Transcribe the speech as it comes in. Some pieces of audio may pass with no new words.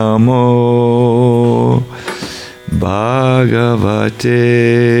Namo Bhagavate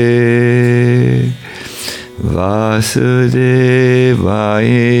Vasudevaya.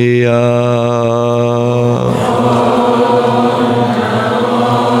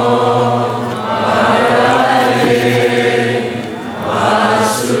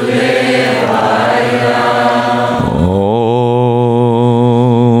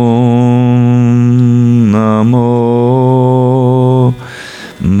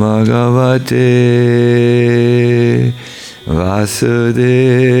 Bhagavate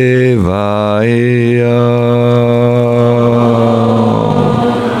Vasudevaya.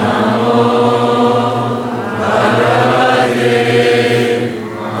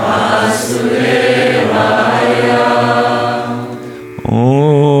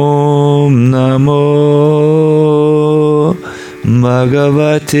 Om Namo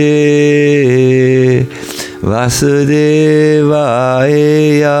Bhagavate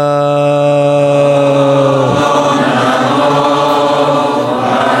Vasudevaya.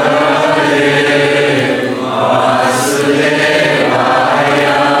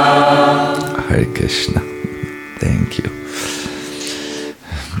 Hare Krishna. Thank you.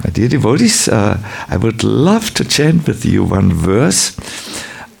 My dear devotees, I would love to chant with you one verse,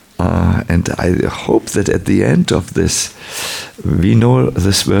 and I hope that at the end of this, we know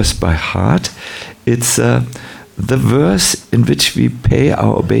this verse by heart. It's the verse in which we pay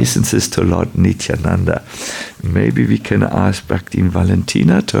our obeisances to Lord Nityananda. Maybe we can ask Bhakti and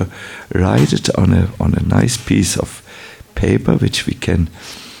Valentina to write it on a nice piece of paper, which we can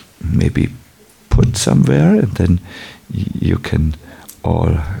maybe put somewhere, and then you can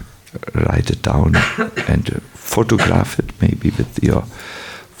all write it down and photograph it, maybe with your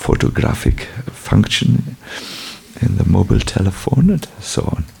photographic function in the mobile telephone and so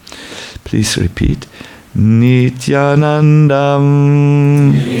on. Please repeat. Nityanandam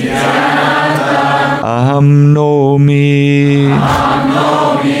Aham Nomi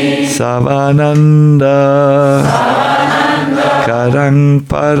Savananda Karang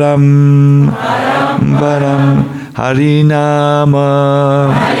Param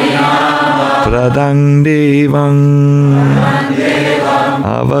Harinama Pradang Devang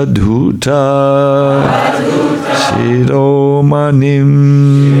Avadhuta Shiromanim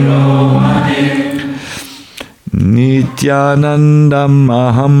Nityanandam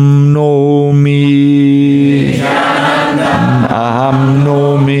Aham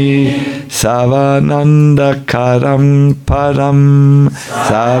Nomi Savananda Karam Param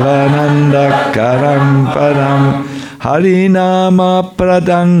Harinama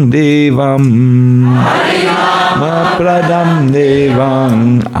Pradang Devam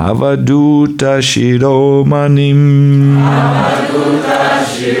Avaduta Shiromanim.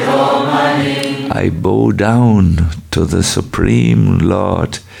 I bow down to the Supreme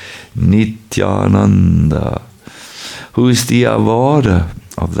Lord Nityananda, who is the awarder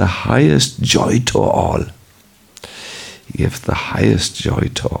of the highest joy to all. He gives the highest joy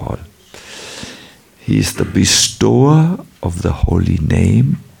to all. He is the bestower of the holy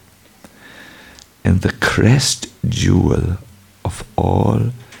name and the crest jewel of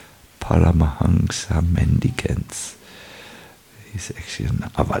all Paramahansa mendicants. He's actually an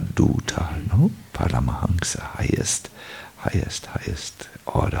Avaduta, no? Paramahansa, highest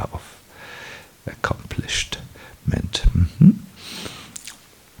order of accomplishment.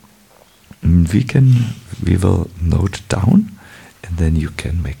 We will note it down, and then you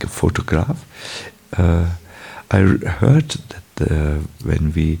can make a photograph. I heard that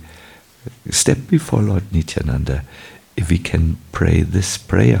when we step before Lord Nityananda, if we can pray this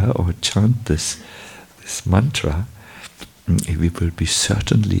prayer or chant this mantra, we will be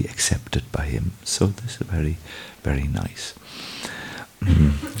certainly accepted by him. So this is very, very nice.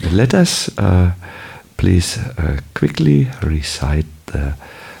 Let us please quickly recite the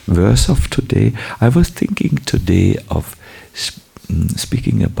verse of today. I was thinking today of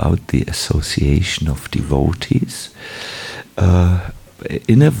speaking about the association of devotees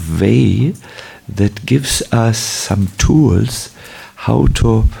in a way that gives us some tools how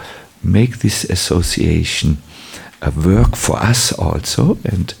to make this association work for us also,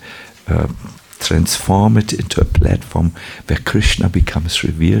 and transform it into a platform where Krishna becomes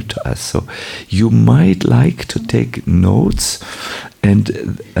revealed to us. So you might like to take notes and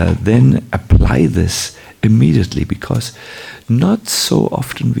then apply this immediately, because not so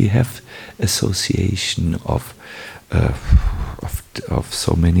often we have association of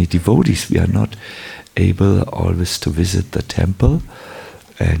so many devotees. We are not able always to visit the temple,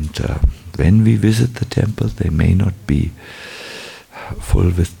 and when we visit the temple, they may not be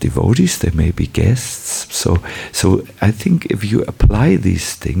full with devotees. There may be guests. So I think if you apply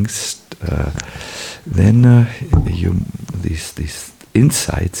these things, then these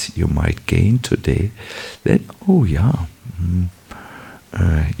insights you might gain today, then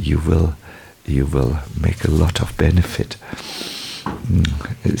you will make a lot of benefit.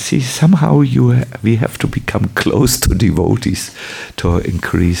 See, somehow we have to become close to devotees to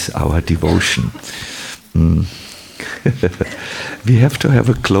increase our devotion. We have to have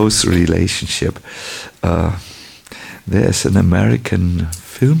a close relationship. There's an American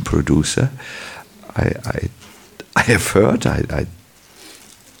film producer. I have heard. I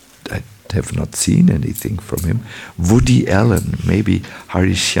have not seen anything from him. Woody Allen, maybe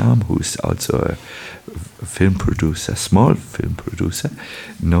Hari Shyam, who's also a film producer, small film producer,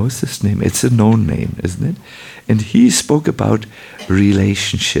 knows this name. It's a known name, isn't it? And he spoke about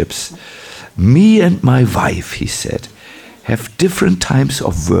relationships. Me and my wife, he said, have different times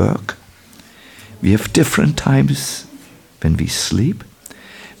of work. We have different times when we sleep.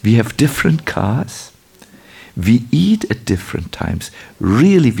 We have different cars. We eat at different times.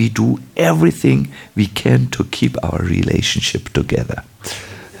 Really, we do everything we can to keep our relationship together.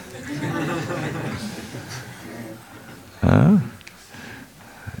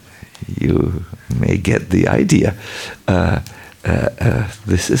 You may get the idea.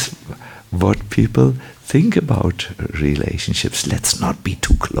 This is what people think about relationships. Let's not be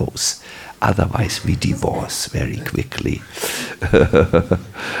too close. Otherwise, we divorce very quickly.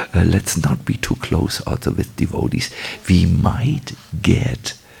 Let's not be too close also with devotees. We might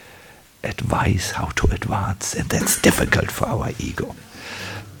get advice how to advance, and that's difficult for our ego.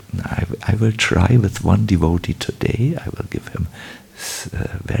 I will try with one devotee today. I will give him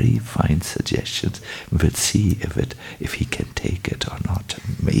very fine suggestions. We'll see if he can take it or not.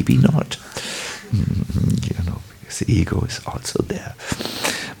 Maybe not. Because the ego is also there.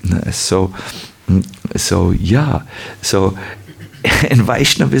 So in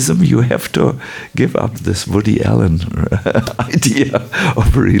Vaishnavism, you have to give up this Woody Allen idea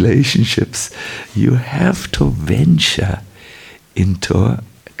of relationships. You have to venture into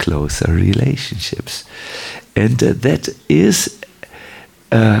closer relationships. And that is,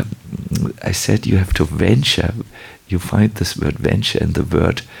 I said you have to venture. You find this word venture in the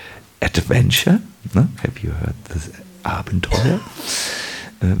word adventure. No? Have you heard this? Abenteuer?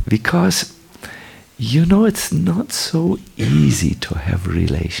 Because it's not so easy to have a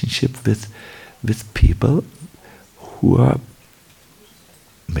relationship with people who are,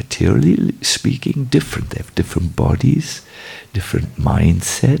 materially speaking, different. They have different bodies, different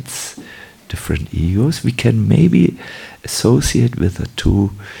mindsets, different egos. We can maybe associate with the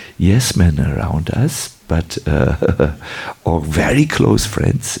two yes men around us, but or very close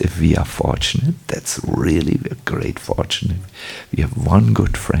friends if we are fortunate. That's really a great fortune. You have one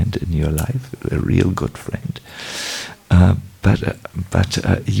good friend in your life, a real good friend. But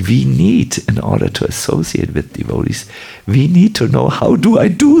we need, in order to associate with devotees, we need to know, how do I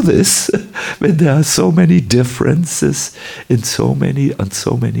do this when there are so many differences on so many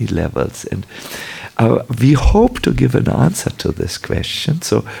levels? And we hope to give an answer to this question.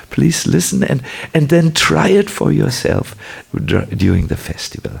 So please listen and then try it for yourself during the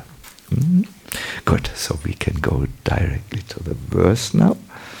festival. Good. So we can go directly to the verse now.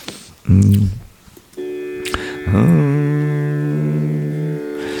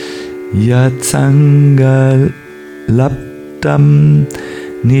 Yatsanga laptam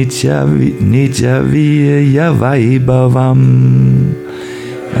nijaviya vaibhavam.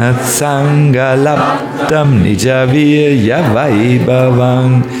 Yatsanga laptam nijaviya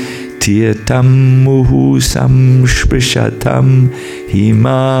vaibhavam. Tirtam muhu samsprishatam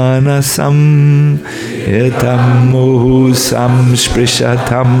himanasam. Tirtam muhu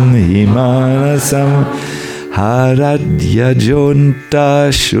samsprishatam himanasam. Haradya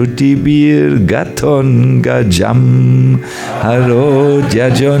jonta shutibir gaton gajam. Harodya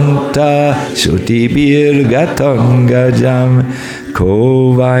jonta shutibir gaton gajam.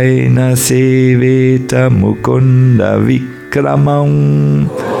 Kovaina seveta mukunda vikramam.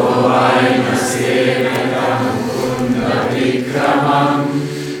 Kovaina seveta mukunda vikramam.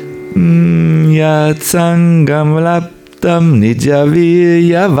 Yatsangam laptam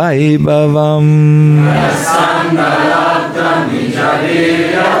nijaviya vaibhavam. Yatsangam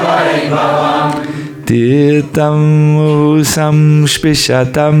nijaviya vaibhavam. Tirtam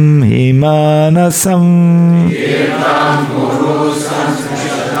samsprishatam himanasam. Tirtam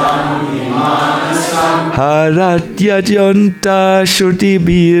samsprishatam himanasam. Haratya jonta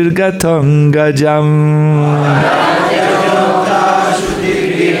shutibir gaton gajam. Haratya jonta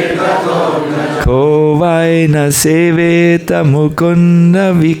shutibir gaton gajam. Vaina Seveta Mukunda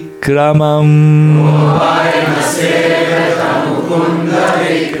Vikramam.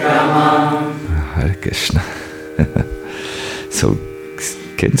 Hare Krishna. So,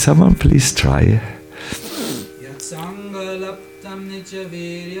 can someone please try? Yatsangalaptam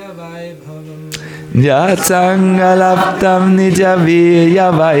Nija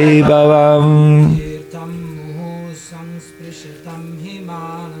Vaibhavam.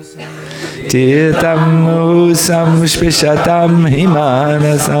 Tirtam Muhu Samsprishatam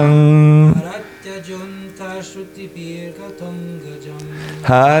Himanasam.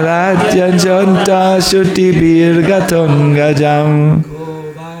 Haratya Jonta Shuti Birgaton Gajam.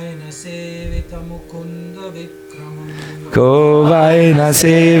 Ko Vaina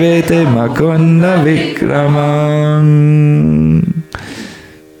Sevete Makunda Vikramam.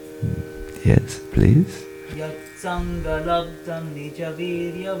 Yes, please. Yatsangalabdam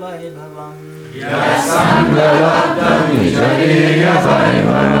Nijavirya Vaibhavam. Yatsangalabdam Nijavirya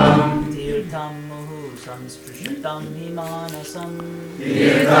Vaibhavam. Tirtham Muhu Samsprishatam Himanasam.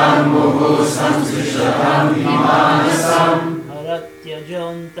 Tirtham Muhu Samsprishatam Himanasam. Haratya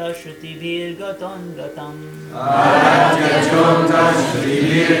Jonta Shruti Virgaton Gatam. Haratya Jonta Shruti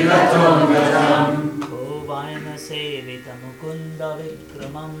Virgaton Gatam. Ko Vaina Sevita Mukunda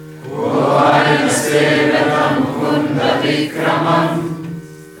Vikramam. Ko Vaina Sevita Mukunda Vikramam.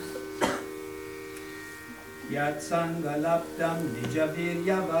 Yatsangalaptam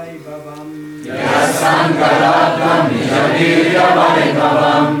Nijavirya Vaibhavam. Yatsangalabdam Nijavirya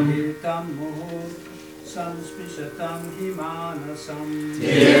Vaibhavam. Tirtam Muhu Samsprishatam Himanasam.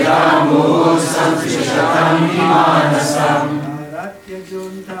 Tirtham Muhu Samsprishatam Himanasam. Haratya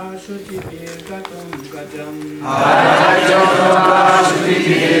Jonta Shruti Virgaton Gajam. Haratya Jonta Shruti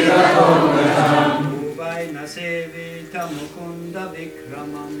Virgaton Gajam. Vaina Sevita Mukunda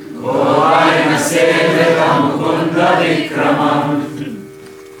Vikramam. Ko Vaina Seveta Mukunda Vikramam.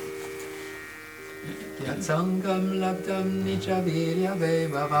 Yatsangam Labdam Nijavirya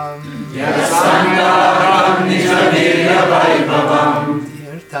Vaibhavam. Yatsangalabdam Nijavirya Vaibhavam.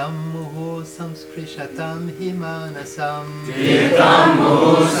 Tirtham Muhu Samsprishatam Himanasam. Tirtham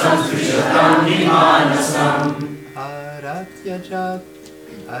Muhu Samsprishatam Himanasam. Aratya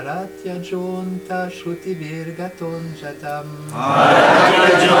Jonta Shruti Virgaton Jatam. Haratya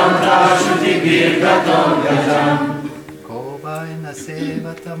Jonta Shruti Virgaton Gatam. Ko Vaina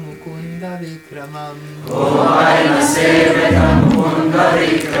Sevata Mukunda Vikramam. Ko Vaina Seveta Mukunda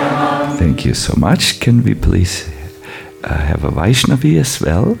Vikramam. Thank you so much. Can we please have a Vaishnavi as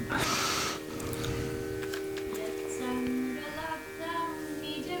well?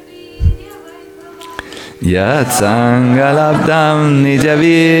 Yatsangalabdam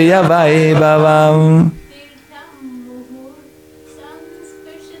Nijavirya Vaibhavam.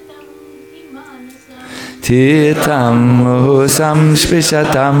 Tirtham Muhu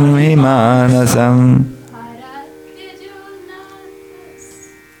Samsprishatam Himanasam.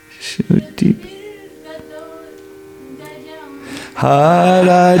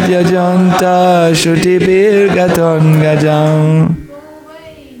 Haratya Jonta Shruti Virgaton Gajam.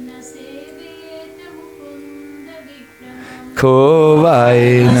 Ko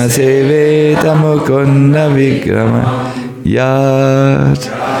Vaina Seveta Mukunda Vikrama. Yat.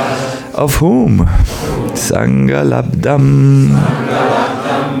 Of whom? Sangalabdam.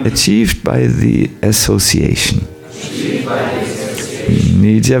 Achieved by the association.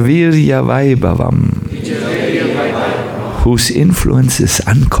 Nijavirya Vaibhavam. Whose influence is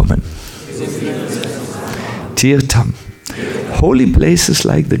uncommon. Tirtham. Holy places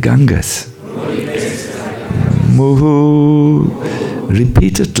like the Gangas. Muhu.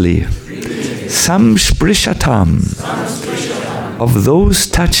 Repeatedly. Samsprishatam. Of those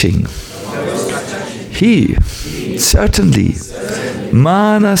touching. He. Certainly.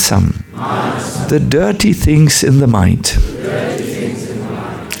 Manasam. The dirty things in the mind.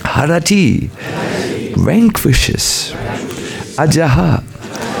 Harati. Vanquishes. Ajaha.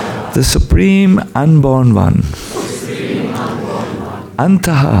 The Supreme Unborn One.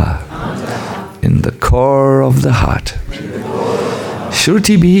 Antaha. In the core of the heart.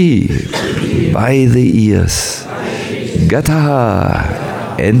 Shrutibhi. By the ears.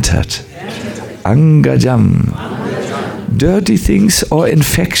 Gataha. Entered. Angajam. Dirty things or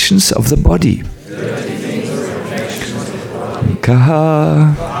infections of the body.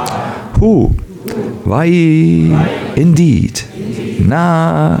 Kaha. Who? Why? Indeed.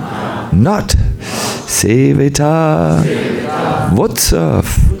 Na. Not. Seveta. Would serve.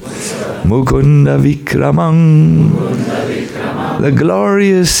 Mukunda Vikramam. The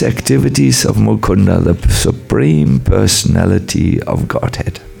glorious activities of Mukunda, the Supreme Personality of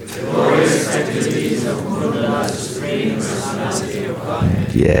Godhead.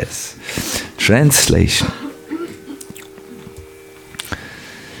 Yes. Translation.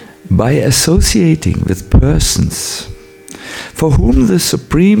 By associating with persons for whom the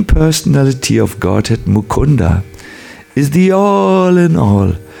Supreme Personality of Godhead Mukunda is the all in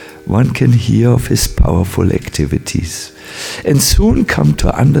all, one can hear of his powerful activities and soon come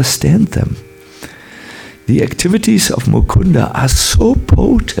to understand them. The activities of Mukunda are so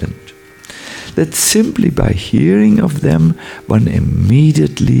potent that simply by hearing of them, one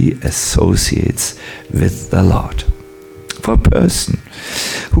immediately associates with the Lord. For a person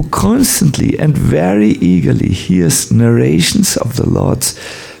who constantly and very eagerly hears narrations of the Lord's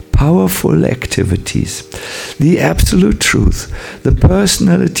powerful activities, the absolute truth, the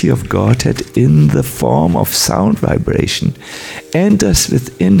personality of Godhead in the form of sound vibration, enters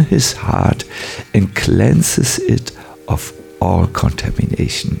within his heart and cleanses it of all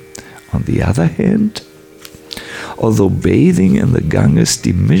contamination. On the other hand, although bathing in the Ganges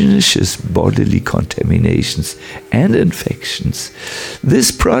diminishes bodily contaminations and infections,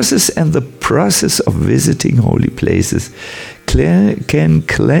 this process and the process of visiting holy places can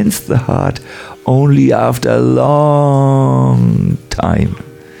cleanse the heart only after a long time.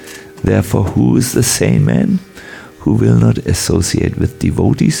 Therefore, who is the sane man who will not associate with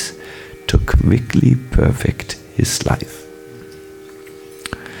devotees to quickly perfect his life?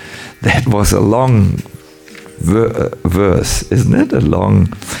 That was a long verse, isn't it? A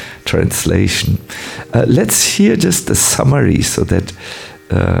long translation. Let's hear just a summary so that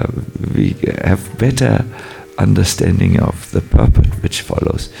we have better understanding of the purport which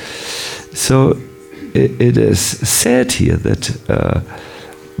follows. So it is said here that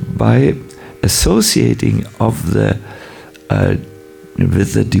by associating of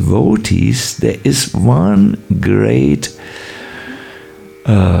with the devotees, there is one great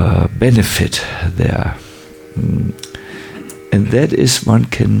benefit there, and that is one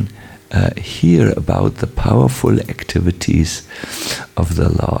can hear about the powerful activities of the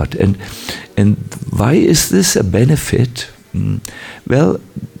Lord. And why is this a benefit? Well,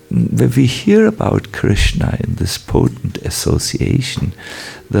 when we hear about Krishna in this potent association,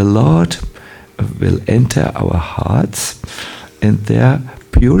 the Lord will enter our hearts and there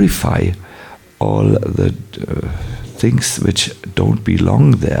purify all the things which don't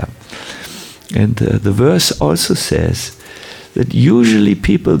belong there. And the verse also says that usually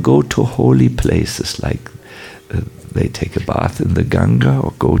people go to holy places, like they take a bath in the Ganga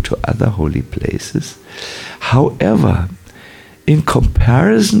or go to other holy places. However, in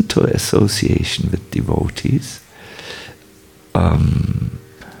comparison to association with devotees,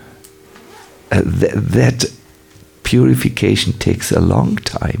 that purification takes a long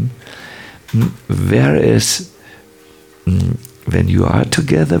time, whereas when you are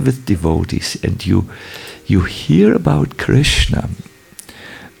together with devotees and you hear about Krishna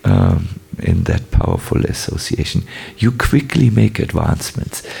in that powerful association, you quickly make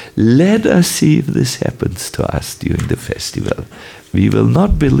advancements. Let us see if this happens to us during the festival. We will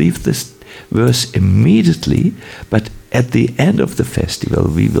not believe this verse immediately, but at the end of the festival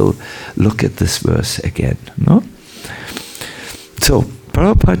we will look at this verse again. No? So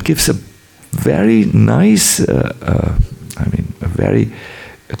Prabhupada gives a very nice, a very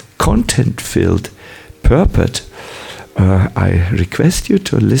content-filled purport. I request you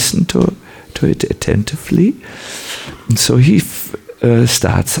to listen to it attentively. And so he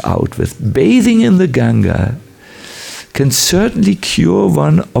starts out with, bathing in the Ganga can certainly cure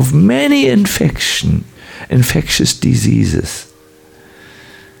one of many infectious diseases,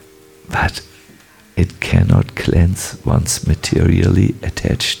 but it cannot cleanse one's materially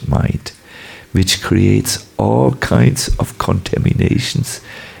attached mind, which creates all kinds of contaminations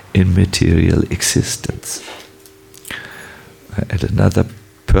in material existence. At another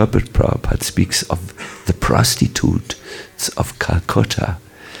purport, Prabhupada speaks of the prostitutes of Calcutta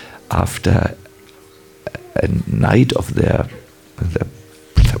after a night of their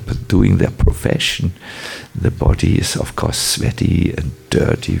doing their profession. The body is, of course, sweaty and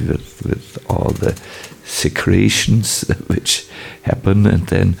dirty with all the secretions which happen, and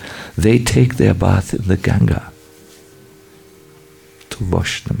then they take their bath in the Ganga to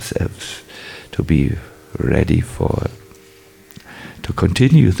wash themselves, to be ready to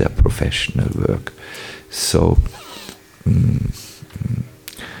continue their professional work. So,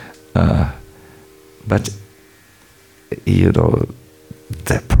 but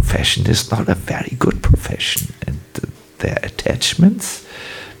their profession is not a very good profession, and their attachments,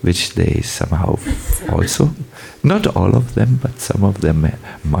 which they somehow also, not all of them, but some of them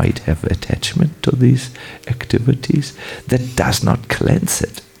might have attachment to these activities, that does not cleanse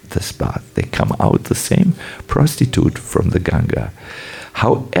it. this bath. They come out the same prostitute from the Ganga.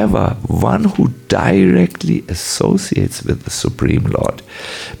 However, one who directly associates with the Supreme Lord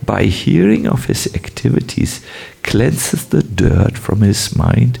by hearing of his activities cleanses the dirt from his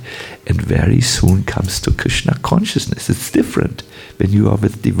mind and very soon comes to Krishna consciousness. It's different. When you are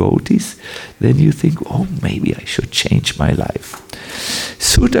with devotees, then you think, oh, maybe I should change my life.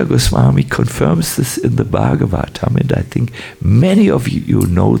 Sutta Goswami confirms this in the Bhagavatam, and I think many of you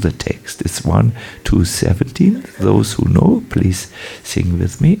know the text. It's 1:2:17. Those who know, please sing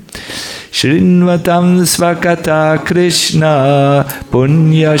with me. Shrinvatam svakata Krishna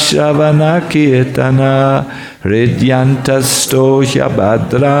punya shravana kirtana hridyantasto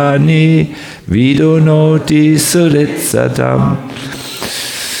hyabadrani vidunoti suritsatam.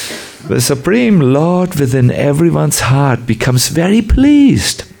 The Supreme Lord within everyone's heart becomes very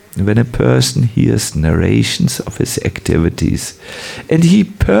pleased when a person hears narrations of his activities, and he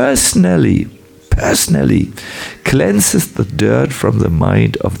personally cleanses the dirt from the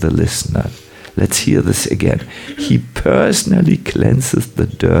mind of the listener. Let's hear this again. He personally cleanses the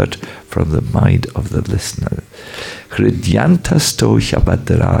dirt from the mind of the listener. Hridyantasto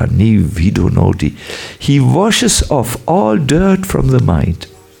hyabadrani vidunoti. He washes off all dirt from the mind.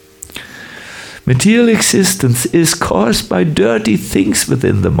 Material existence is caused by dirty things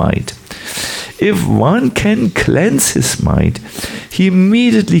within the mind. If one can cleanse his mind, he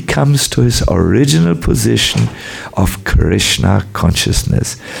immediately comes to his original position of Krishna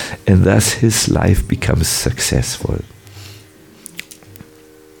consciousness, and thus his life becomes successful.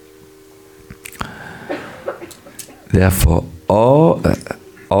 Therefore,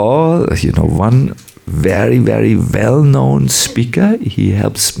 one very, very well-known speaker, he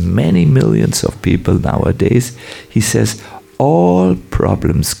helps many millions of people nowadays. He says, all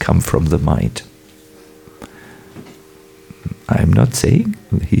problems come from the mind. I'm not saying,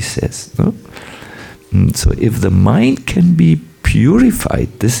 he says, no? So if the mind can be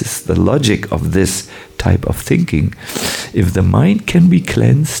purified, this is the logic of this type of thinking. If the mind can be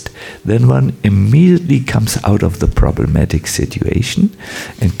cleansed, then one immediately comes out of the problematic situation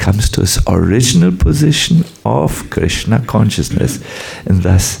and comes to his original position of Krishna consciousness, and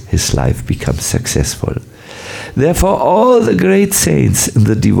thus his life becomes successful. Therefore, all the great saints in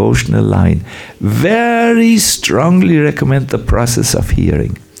the devotional line very strongly recommend the process of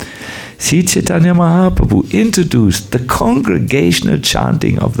hearing. Sri Chaitanya Mahaprabhu introduced the congregational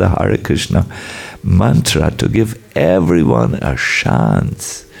chanting of the Hare Krishna mantra to give everyone a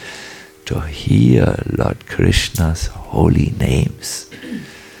chance to hear Lord Krishna's holy names.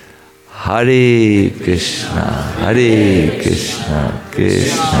 Hare Krishna, Krishna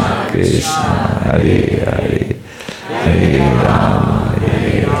Krishna, Hare Hare, Hare Rama,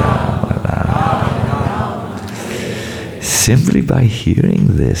 Simply by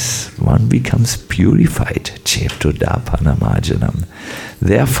hearing this, one becomes purified. Chetudapanamarjanam.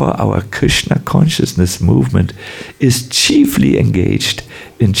 Therefore, our Krishna consciousness movement is chiefly engaged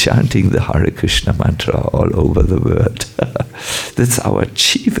in chanting the Hare Krishna mantra all over the world. That's our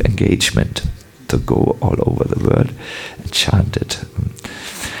chief engagement, to go all over the world and chant it.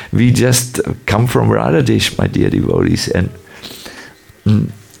 We just come from Radhadesh, my dear devotees, and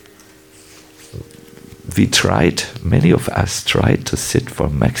many of us tried to sit for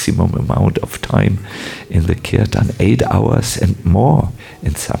maximum amount of time in the kirtan, 8 hours and more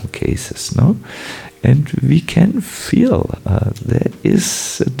in some cases, no? And we can feel there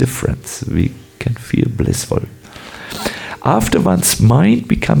is a difference. We can feel blissful. After one's mind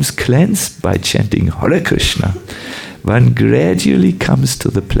becomes cleansed by chanting Hare Krishna, one gradually comes to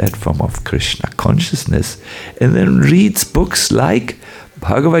the platform of Krishna consciousness and then reads books like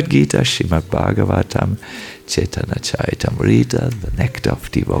Bhagavad Gita, Srimad Bhagavatam, Chaitanya Charitamrita, the Nectar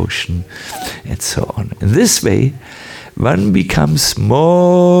of Devotion, and so on. In this way, one becomes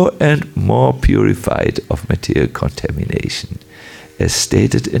more and more purified of material contamination, as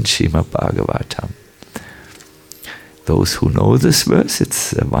stated in Srimad Bhagavatam. Those who know this verse,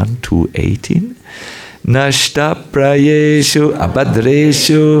 it's 1:18. Nashta prayeshu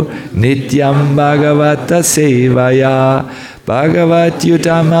abhadreshu nityam bhagavata sevaya Bhagavat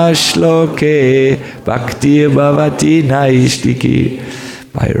yutama shloke bhaktir bhavati naishtiki.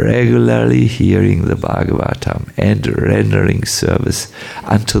 By regularly hearing the Bhagavatam and rendering service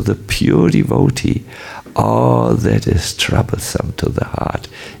unto the pure devotee, all that is troublesome to the heart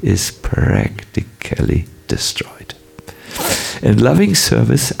is practically destroyed. And loving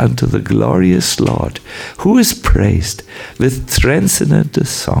service unto the glorious Lord, who is praised with transcendental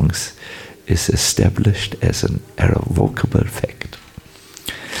songs, is established as an irrevocable fact.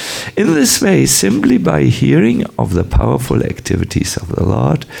 In this way, simply by hearing of the powerful activities of the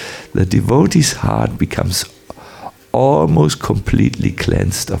Lord, the devotee's heart becomes almost completely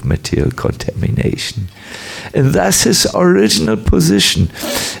cleansed of material contamination. And thus his original position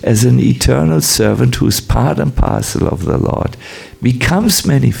as an eternal servant who is part and parcel of the Lord becomes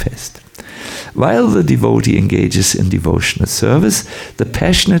manifest. While the devotee engages in devotional service, the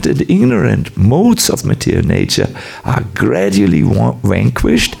passionate and ignorant modes of material nature are gradually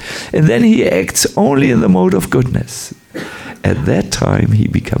vanquished, and then he acts only in the mode of goodness. At that time he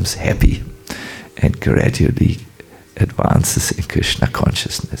becomes happy and gradually advances in Krishna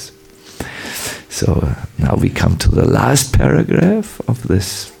consciousness. So now we come to the last paragraph of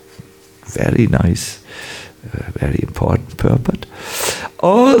this very nice, very important purport.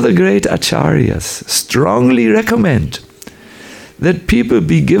 All the great acharyas strongly recommend that people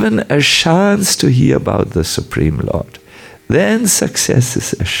be given a chance to hear about the Supreme Lord. Then success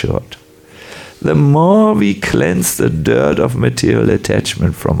is assured. The more we cleanse the dirt of material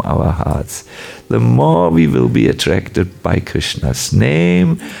attachment from our hearts, the more we will be attracted by Krishna's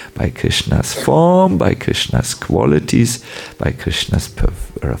name, by Krishna's form, by Krishna's qualities, by Krishna's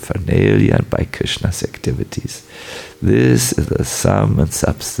paraphernalia, and by Krishna's activities. This is the sum and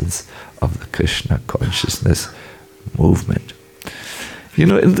substance of the Krishna consciousness movement. You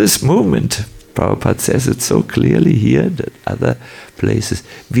know, in this movement, Prabhupada says it so clearly here that other places,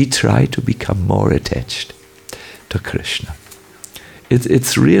 we try to become more attached to Krishna.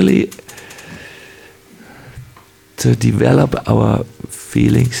 It's really to develop our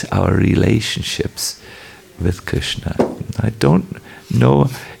feelings, our relationships with Krishna. I don't know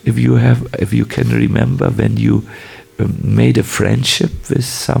if you can remember when you made a friendship with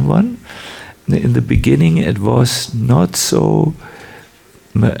someone. In the beginning it was not so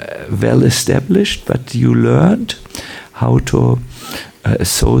well established, but you learned how to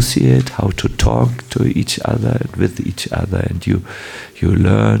associate, how to talk to each other and with each other, and you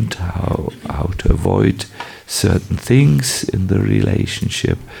learned how to avoid certain things in the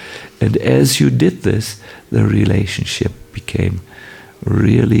relationship. And as you did this, the relationship became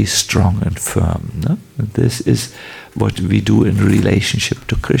really strong and firm. No? And this is what we do in relationship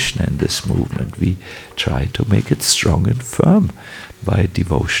to Krishna in this movement. We try to make it strong and firm by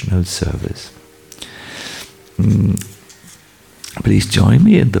devotional service. Please join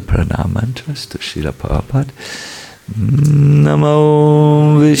me in the pranam mantras to Srila Prabhupada.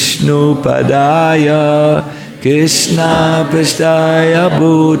 Namo Vishnu Padaya Krishna Prasthaya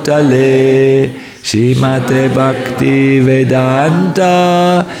Bhutale Srimate Bhakti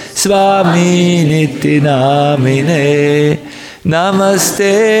Vedanta Swami Niti Namine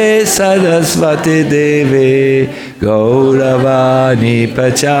Namaste Saraswati Deve Gauravani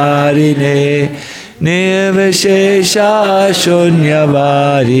Pacharine Nirvishesha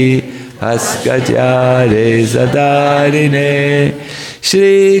Shunyavari Askatyare Sadarine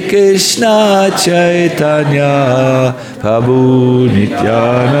Shri Krishna Chaitanya Prabhu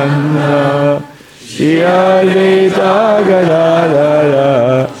Nityananda Shri Advaita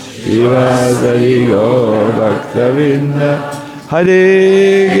Gadadhara Shivasari Gaur Bhaktavinda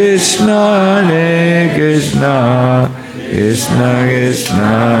Hare Krishna Krishna Krishna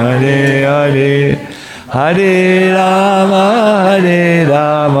Hare Hare Hare Rama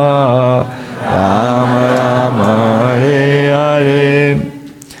Rama Rama Hare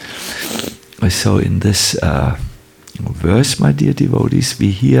Hare. So in this verse, my dear devotees,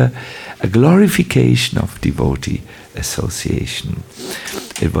 we hear a glorification of devotee association.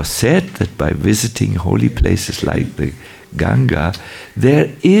 It was said that by visiting holy places like the Ganga,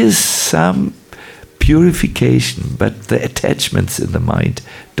 there is some purification, but the attachments in the mind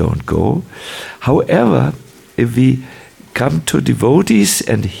don't go. However, if we come to devotees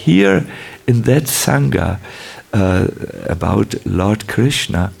and hear in that Sangha about Lord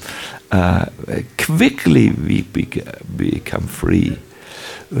Krishna, quickly we become free.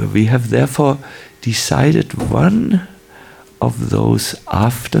 We have therefore decided one of those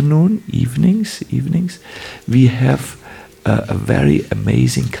evenings, we have a very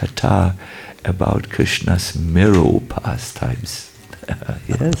amazing katha about Krishna's Mero pastimes.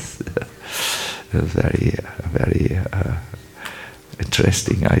 Yes, very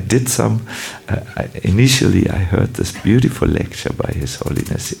interesting. I did some. Initially, I heard this beautiful lecture by His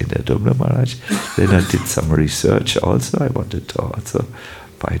Holiness Indradumna Maharaj. Then I did some research also. I wanted to also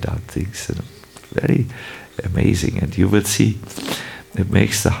find out things. Very amazing, and you will see it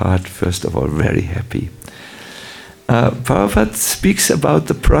makes the heart, first of all, very happy. Prabhupada speaks about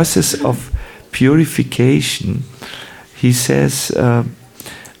the process of purification. He says,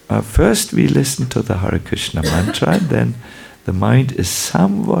 first we listen to the Hare Krishna mantra, then the the mind is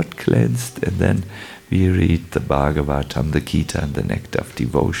somewhat cleansed, and then we read the Bhagavatam, the Gita, and the Nectar of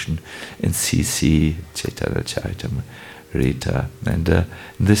Devotion, and CC, Chaitanya Charitamrita. And in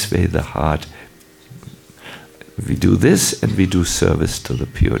this way the heart, we do this and we do service to the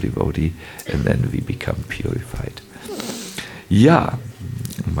pure devotee, and then we become purified. Yeah,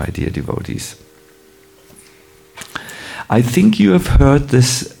 my dear devotees. I think you have heard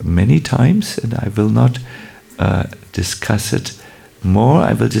this many times, and I will not discuss it more.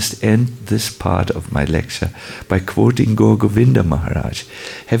 I will just end this part of my lecture by quoting Gaur Govinda Maharaj.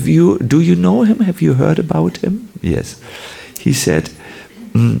 Do you know him? Have you heard about him? Yes. He said,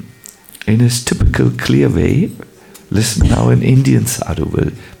 in his typical clear way, listen now, an Indian sadhu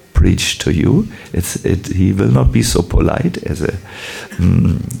will preach to you. He will not be so polite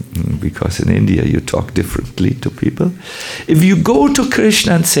because in India you talk differently to people. If you go to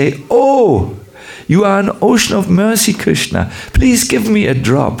Krishna and say, "Oh, you are an ocean of mercy, Krishna, please give me a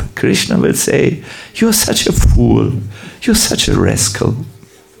drop," Krishna will say, "You're such a fool. You're such a rascal.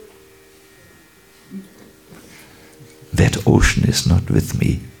 That ocean is not with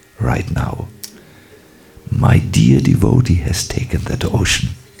me right now. My dear devotee has taken that ocean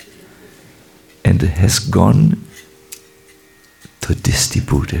and has gone to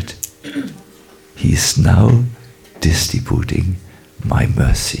distribute it. He is now distributing my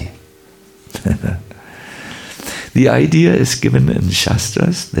mercy." The idea is given in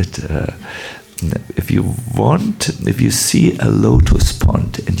Shastras that if you see a lotus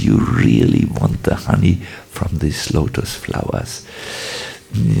pond and you really want the honey from these lotus flowers,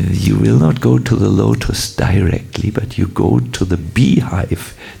 you will not go to the lotus directly, but you go to the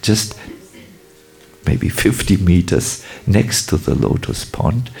beehive just maybe 50 meters next to the lotus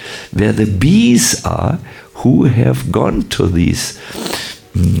pond, where the bees are who have gone to these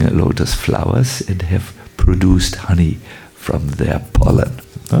lotus flowers and have produced honey from their pollen.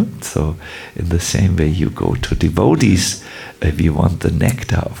 So in the same way you go to devotees if you want the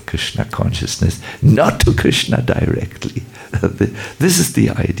nectar of Krishna consciousness, not to Krishna directly. This is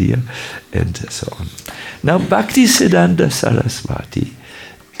the idea, and so on. Now Bhaktisiddhanta Saraswati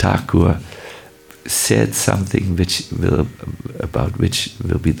Thakur said something which will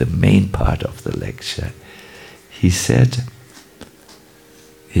be the main part of the lecture. He said,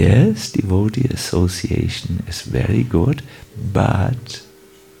 yes, devotee association is very good, but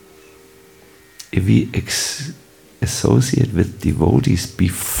if we associate with devotees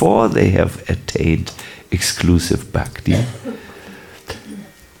before they have attained exclusive bhakti,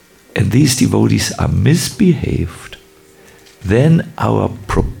 and these devotees are misbehaved, then our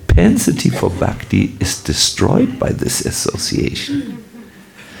propensity for bhakti is destroyed by this association.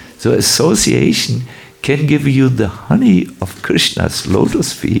 So association can give you the honey of Krishna's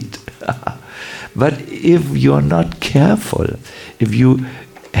lotus feet. But if you're not careful, if you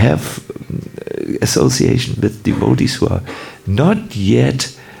have association with devotees who are not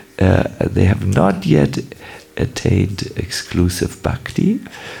yet, they have not yet attained exclusive bhakti,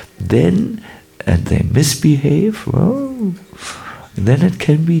 then, and they misbehave, well, then it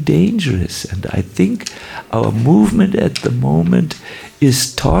can be dangerous. And I think our movement at the moment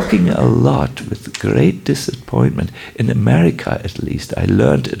is talking a lot with great disappointment. In America, at least, I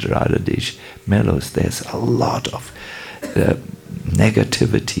learned at Radhadesh Mellows, there's a lot of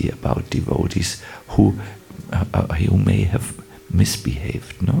negativity about devotees who may have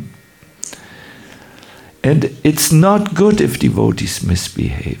misbehaved, no? And it's not good if devotees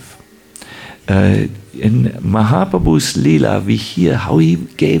misbehave. In Mahaprabhu's Leela, we hear how he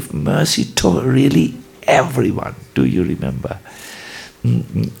gave mercy to really everyone. Do you remember?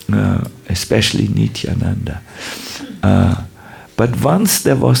 Especially Nityananda. But once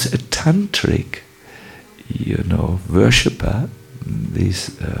there was a tantric, worshipper.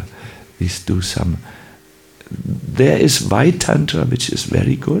 These do some. There is Vaidhi which is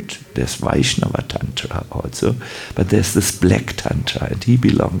very good. There's Vaishnava Tantra also, but there's this black Tantra, and he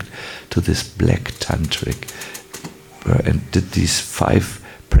belonged to this black tantric, and did these 5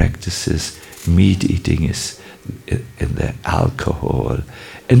 practices. Meat eating is in the alcohol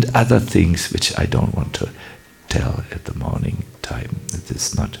and other things which I don't want to tell at the morning time. It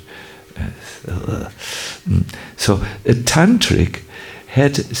is not. So a tantric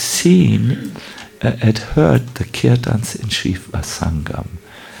had seen. Had heard the kirtans in Shiva Sangam.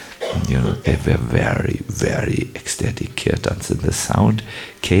 They were very, very ecstatic kirtans, and the sound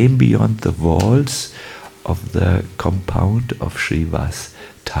came beyond the walls of the compound of Srivas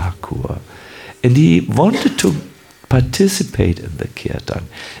Thakur. And he wanted to participate in the kirtan,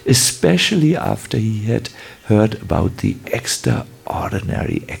 especially after he had heard about the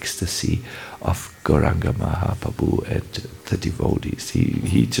extraordinary ecstasy of Gauranga Mahaprabhu and the devotees.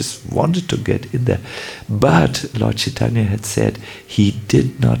 He just wanted to get in there. But Lord Chaitanya had said he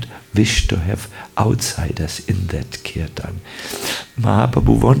did not wish to have outsiders in that kirtan.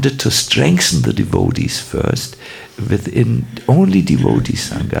 Mahaprabhu wanted to strengthen the devotees first within only devotee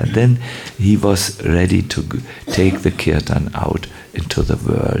sangha. Then he was ready to take the kirtan out into the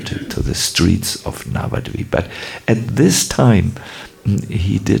world, into the streets of Navadvip. But at this time,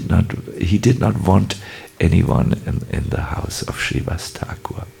 he did not want anyone in the house of Srivas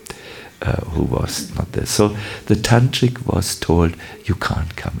Thakur who was not there. So the tantric was told, you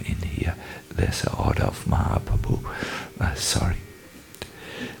can't come in here. There's an order of Mahaprabhu. Sorry.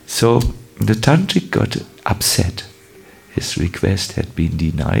 So the tantric got upset. His request had been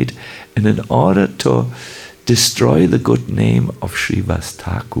denied, and in order to destroy the good name of Srivas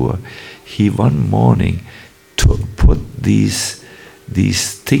Thakur, he one morning put these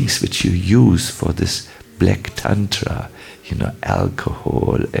things which you use for this black tantra,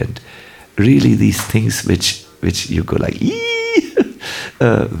 alcohol, and really these things which you go like,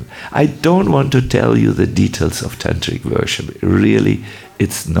 I don't want to tell you the details of tantric worship. Really,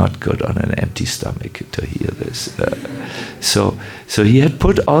 it's not good on an empty stomach to hear this. So he had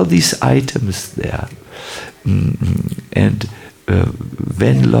put all these items there. And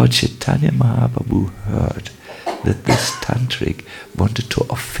when Lord Chaitanya Mahaprabhu heard that this tantric wanted to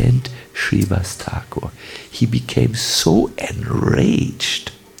offend Srivas Thakur, he became so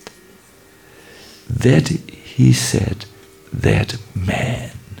enraged that he said, that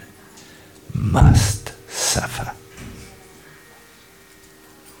man must suffer.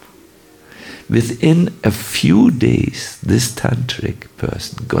 Within a few days, this tantric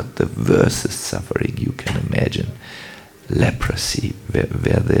person got the worst suffering you can imagine. Leprosy, where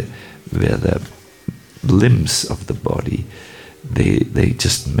the limbs of the body, they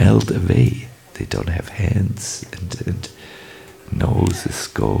just melt away. They don't have hands, and noses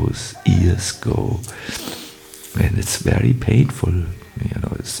goes, ears go. And it's very painful,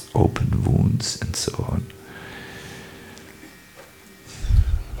 it's open wounds and so on.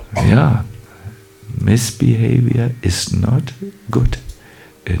 Yeah, misbehavior is not good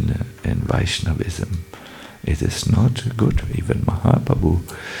in Vaishnavism. It is not good. Even Mahaprabhu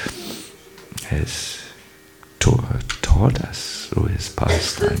has taught us through his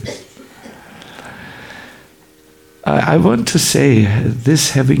pastimes. I want to say,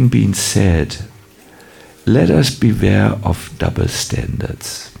 this having been said, let us beware of double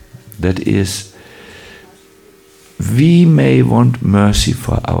standards. That is, we may want mercy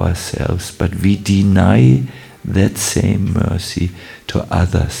for ourselves, but we deny that same mercy to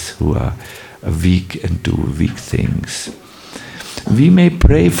others who are weak and do weak things. We may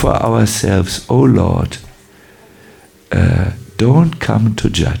pray for ourselves, O Lord, don't come to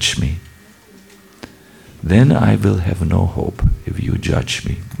judge me. Then I will have no hope if you judge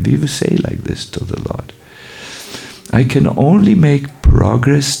me. We will say like this to the Lord. I can only make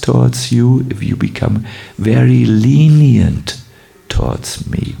progress towards you if you become very lenient towards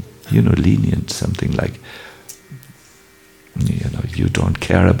me. Lenient, something like, you don't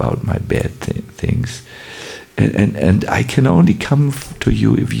care about my bad things. And I can only come to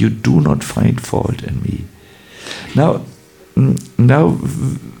you if you do not find fault in me. Now,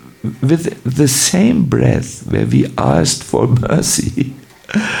 with the same breath where we asked for mercy,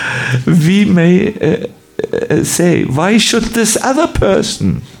 we may say, why should this other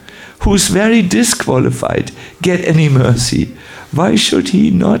person, who's very disqualified, get any mercy? Why should he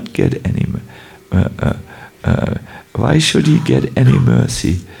not get any? Why should he get any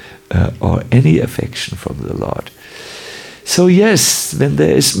mercy or any affection from the Lord? So yes, when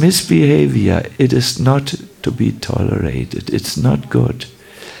there is misbehavior, it is not to be tolerated. It's not good.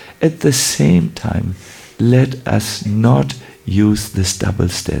 At the same time, let us not use this double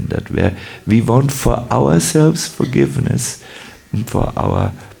standard where we want for ourselves forgiveness for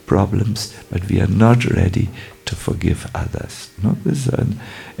our problems, but we are not ready to forgive others. No, this is an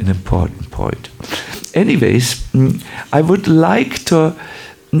important point. Anyways, I would like to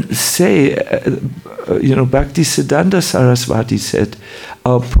say, Bhaktisiddhanta Saraswati said,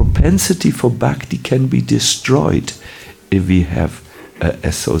 our propensity for bhakti can be destroyed if we have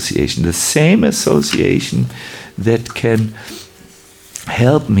association. The same association that can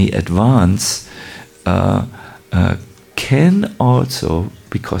help me advance can also,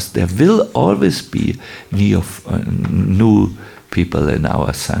 because there will always be new people in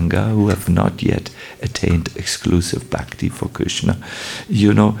our Sangha who have not yet attained exclusive bhakti for Krishna,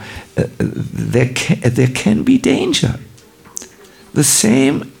 there can be danger. The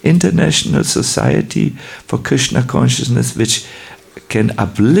same International Society for Krishna Consciousness, which can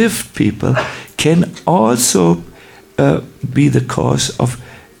uplift people, can also be the cause of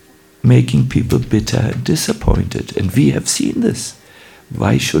making people bitter and disappointed. And we have seen this.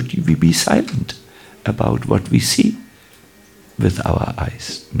 Why should we be silent about what we see with our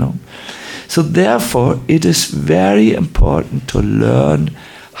eyes? No? So therefore, it is very important to learn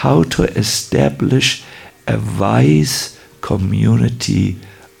how to establish a wise community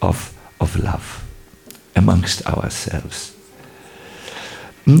of love amongst ourselves.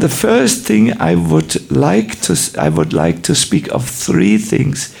 The first thing I would like to speak of 3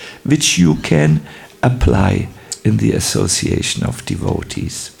 things which you can apply in the association of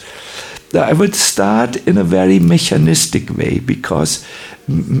devotees. I would start in a very mechanistic way, because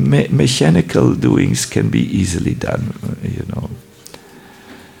mechanical doings can be easily done, you know.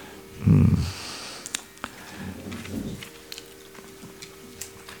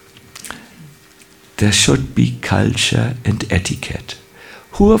 There should be culture and etiquette.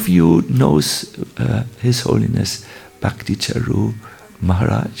 Who of you knows His Holiness Bhakti Charu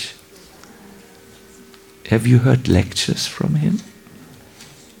Maharaj? Have you heard lectures from him?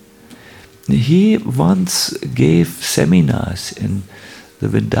 He once gave seminars in the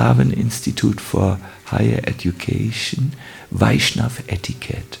Vrindavan Institute for Higher Education, Vaishnav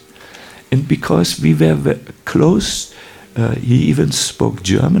etiquette. And because we were close, he even spoke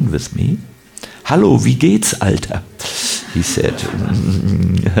German with me. Hallo, wie geht's, Alter? He said.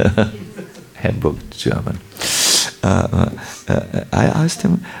 Hamburg German. I asked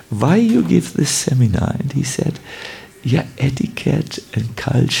him, why you give this seminar? And he said, yeah, etiquette and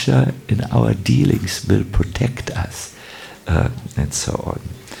culture in our dealings will protect us, and so on.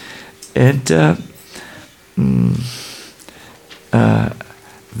 And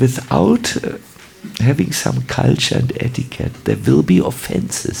without having some culture and etiquette, there will be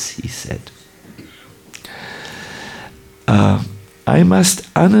offenses, he said. I must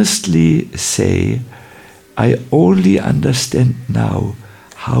honestly say, I only understand now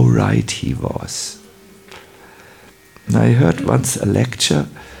how right he was. I heard once a lecture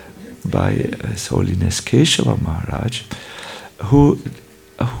by His Holiness Keshava Maharaj, who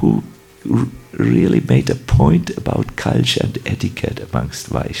really made a point about culture and etiquette amongst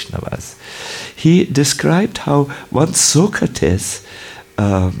Vaishnavas. He described how once Socrates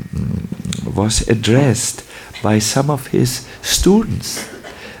was addressed by some of his students.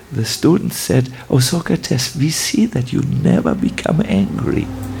 The students said, "Oh, Socrates, we see that you never become angry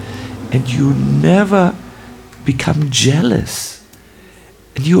and you never become jealous.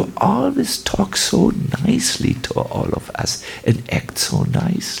 And you always talk so nicely to all of us and act so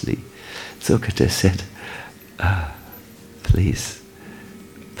nicely." Socrates said, please,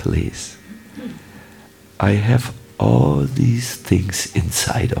 I have all these things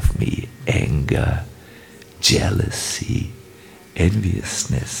inside of me: anger, jealousy,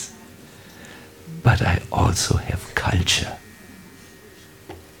 enviousness. But I also have culture.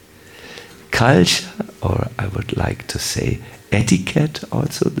 Culture, or I would like to say etiquette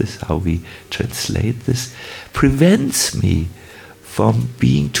also, this is how we translate this, prevents me from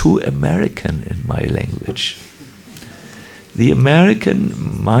being too American in my language. The American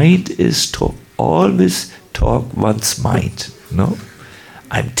mind is to always talk one's mind, no?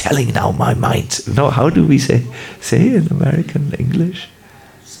 I'm telling now my mind. No, how do we say in American English?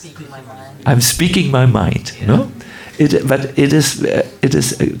 Speaking my mind. I'm speaking my mind, yeah. No? But it is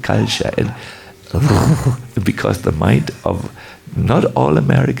a culture, and because the mind of not all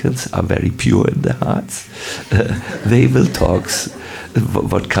Americans are very pure in their hearts, they will talk.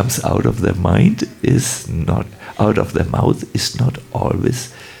 What comes out of their mind is not out of their mouth is not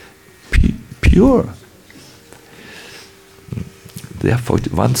always pure. Therefore,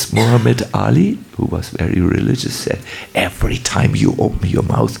 once Muhammad Ali, who was very religious, said, "Every time you open your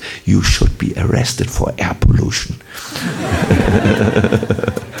mouth, you should be arrested for air pollution."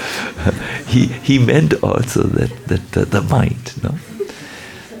 he meant also that the mind, no?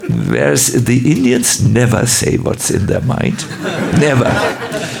 Whereas the Indians never say what's in their mind. Never.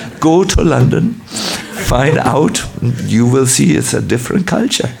 Go to London, find out, you will see it's a different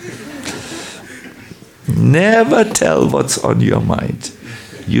culture. Never tell what's on your mind.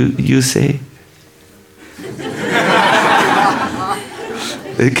 You say.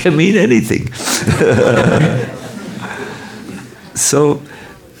 It can mean anything. So,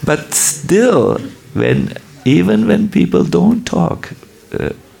 but still, even when people don't talk,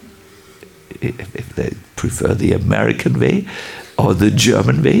 if they prefer the American way or the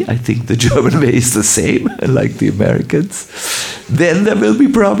German way, I think the German way is the same, like the Americans, then there will be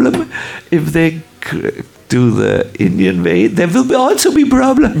problem. If they do the Indian way, there will also be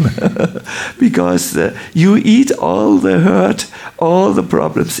problem because you eat all the hurt, all the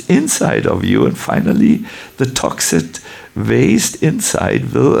problems inside of you, and finally the toxic waste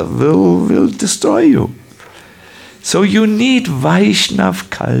inside will destroy you. So you need Vaishnav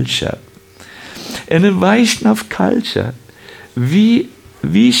culture. And in Vaishnav culture, we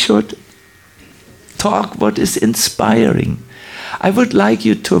should talk what is inspiring. I would like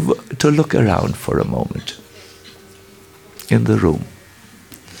you to look around for a moment in the room.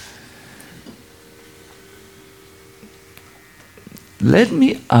 Let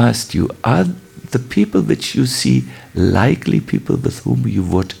me ask you, are the people which you see likely people with whom you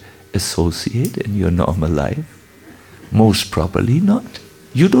would associate in your normal life? Most probably not.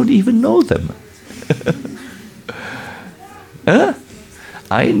 You don't even know them. Huh?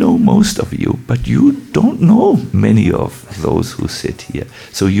 I know most of you, but you don't know many of those who sit here.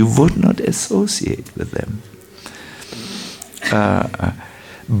 So you would not associate with them.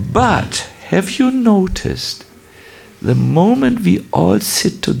 But have you noticed the moment we all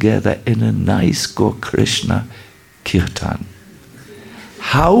sit together in a nice Gaur Krishna kirtan,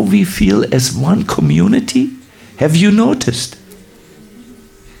 how we feel as one community? Have you noticed?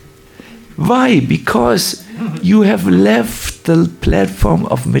 Why? Because you have left the platform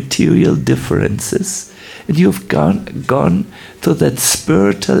of material differences and you've gone to that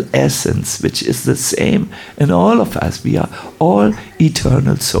spiritual essence which is the same in all of us. We are all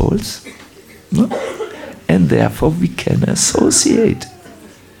eternal souls. No? And therefore we can associate.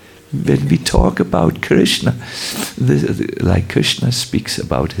 When we talk about Krishna, like Krishna speaks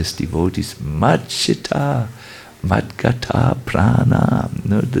about his devotees, Madchita, Madgata, Prana,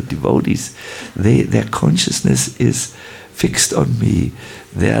 the devotees, their consciousness is fixed on me.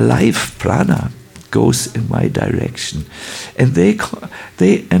 Their life, Prana, goes in my direction. And they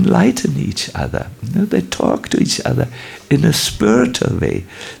enlighten each other. They talk to each other in a spiritual way.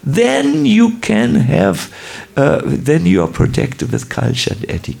 Then you can have, then you are protected with culture and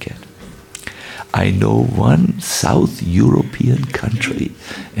etiquette. I know one South European country,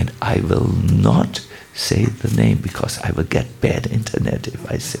 and I will not say the name because I will get bad internet if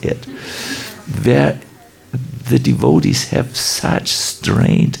I say it, where the devotees have such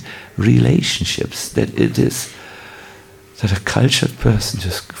strained relationships that it is that a cultured person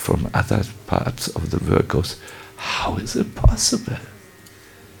just from other parts of the world goes, how is it possible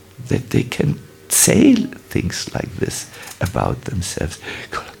that they can say things like this about themselves?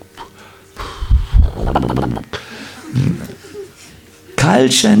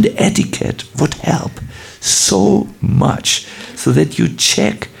 Culture and etiquette would help so much so that you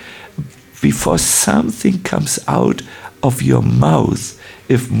check before something comes out of your mouth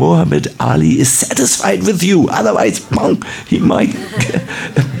if Muhammad Ali is satisfied with you. Otherwise, he might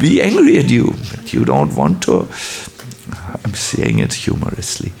be angry at you. But you don't want to. I'm saying it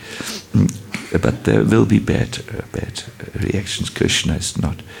humorously. But there will be bad reactions. Krishna is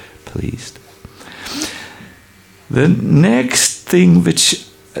not pleased. The next thing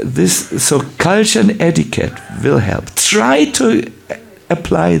so culture and etiquette will help. Try to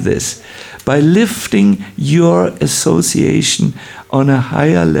apply this by lifting your association on a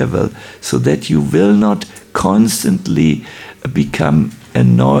higher level so that you will not constantly become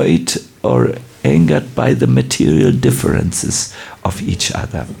annoyed or angered by the material differences of each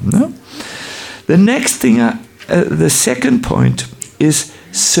other. No? The next thing, the second point is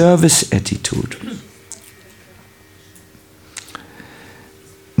service attitude.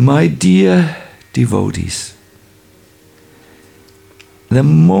 My dear devotees, the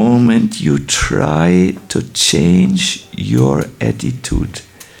moment you try to change your attitude,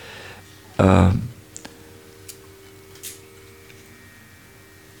 and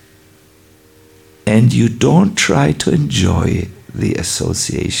you don't try to enjoy the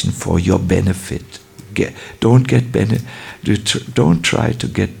association for your benefit, don't try to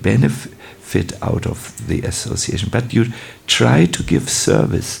get benefit out of the association, but you try to give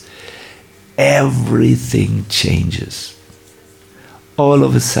service, everything changes. All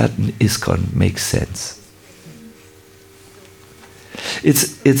of a sudden, ISKCON makes sense.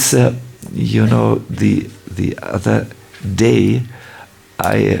 It's the other day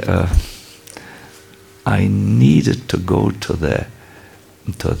I needed to go to the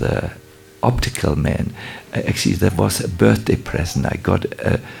optical man. Actually, there was a birthday present. I got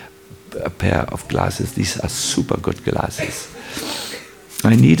a pair of glasses. These are super good glasses.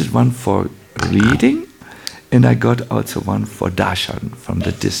 I needed one for reading, and I got also one for darshan from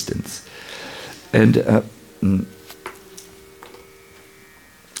the distance. And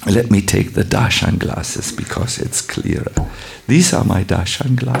let me take the darshan glasses because it's clearer. These are my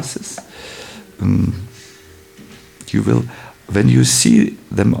darshan glasses, you will, when you see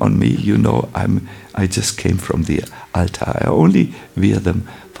them on me, you know I just came from the altar. I only wear them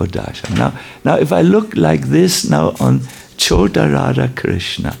for darshan. Now if I look like this now on Chota Radha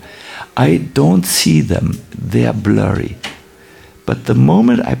Krishna, I don't see them, they are blurry. But the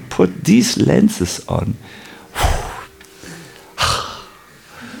moment I put these lenses on,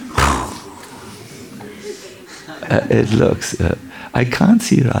 it looks, I can't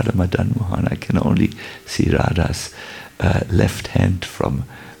see Radha Madan Mohan, I can only see Radha's left hand from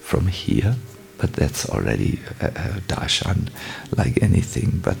here, but that's already darshan like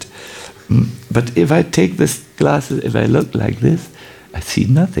anything. But if I take this glasses, if I look like this, I see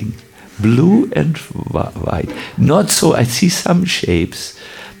nothing. Blue and white. Not so, I see some shapes,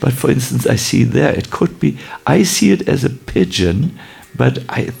 but for instance, I see there, it could be, I see it as a pigeon, but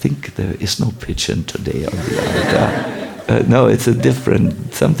I think there is no pigeon today on the altar. No, it's a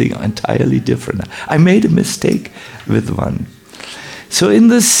different, something entirely different. I made a mistake with one. So in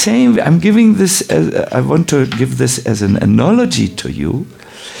the same way, I'm giving this, I want to give this as an analogy to you.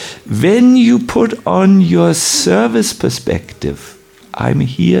 When you put on your service perspective, I'm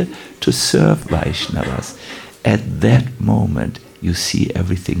here to serve Vaishnavas. At that moment, you see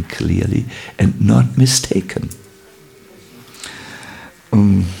everything clearly and not mistaken.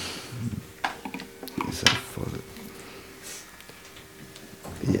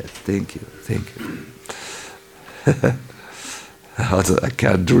 Yes, thank you. Also, I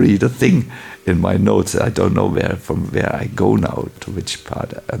can't read a thing in my notes. I don't know from where I go now, to which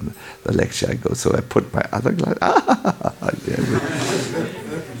part and the lecture I go. So I put my other glass.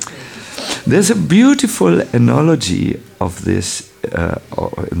 There's a beautiful analogy of this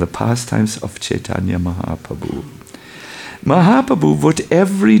in the pastimes of Chaitanya Mahaprabhu. Mahaprabhu would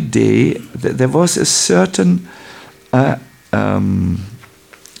every day, there was a certain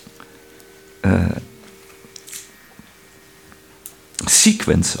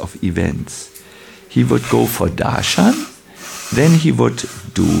sequence of events. He would go for darshan, then he would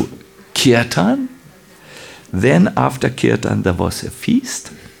do kirtan, then after kirtan there was a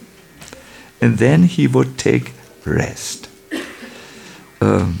feast, and then he would take rest.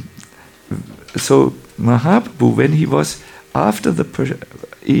 So Mahaprabhu, when he was after the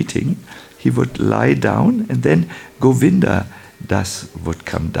eating, he would lie down, and then Govinda Das would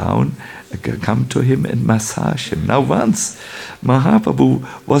come to him and massage him. Now once Mahaprabhu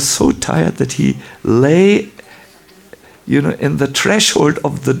was so tired that he lay, in the threshold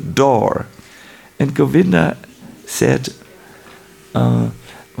of the door, and Govinda said,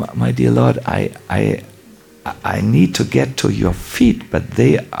 "My dear Lord, I need to get to your feet, but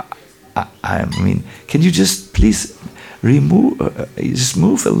can you just please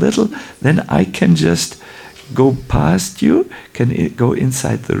move a little, then I can just go past you, can go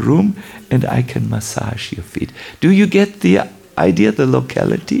inside the room, and I can massage your feet." Do you get the idea, the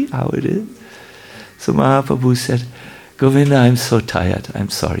locality, how it is? So Mahaprabhu said, "Govinda, I'm so tired. I'm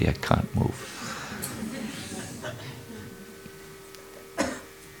sorry, I can't move."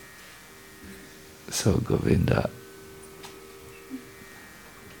 So Govinda,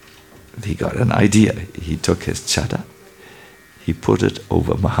 he got an idea. He took his chada, he put it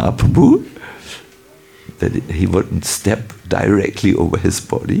over Mahaprabhu, that he wouldn't step directly over his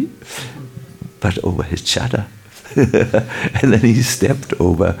body, but over his chada. And then he stepped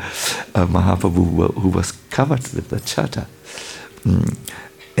over Mahaprabhu, who was covered with the chada.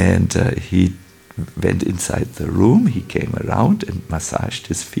 And he went inside the room, he came around and massaged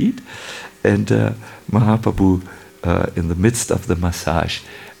his feet. And Mahaprabhu, in the midst of the massage,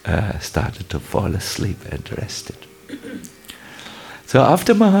 started to fall asleep and rested. So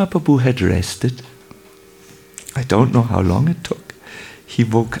after Mahaprabhu had rested, I don't know how long it took, he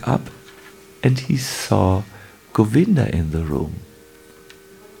woke up and he saw Govinda in the room,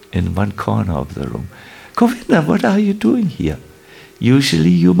 in one corner of the room. "Govinda, what are you doing here? Usually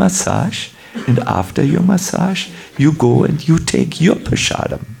you massage, and after your massage, you go and you take your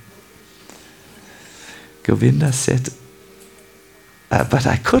prasadam." Govinda said, "But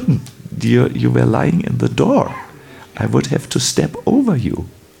I couldn't. You were lying in the door. I would have to step over you."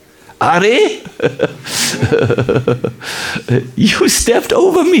 "Are? You stepped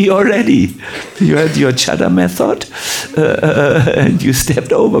over me already. You had your chada method, and you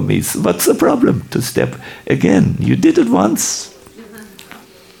stepped over me. So what's the problem to step again? You did it once."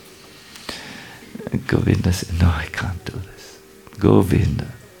 Govinda said, "No, I can't do this. Govinda,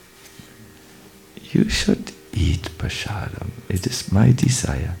 you should eat prasadam. It is my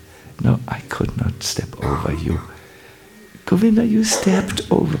desire. No, I could not step over you. Govinda, you stepped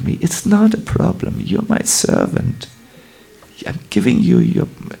over me. It's not a problem. You're my servant. I'm giving you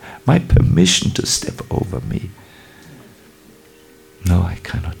my permission to step over me. No, I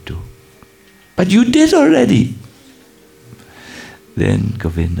cannot do. But you did already. Then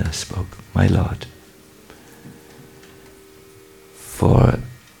Govinda spoke, my Lord, for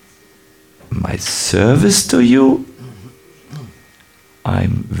my service to you,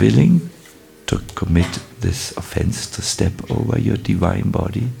 I'm willing to commit this offense, to step over your divine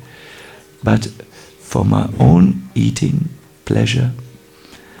body. But for my own eating pleasure,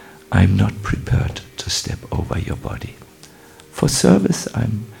 I'm not prepared to step over your body. For service,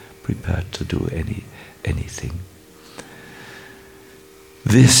 I'm prepared to do anything.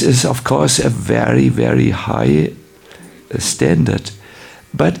 This is, of course, a very, very high standard,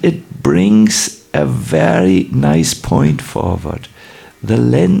 but it brings a very nice point forward. The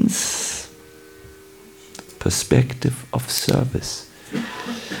lens, perspective of service.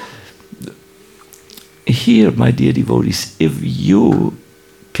 Here, my dear devotees, if you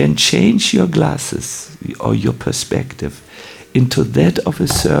can change your glasses or your perspective into that of a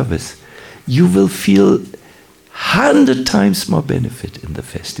service, you will feel 100 times more benefit in the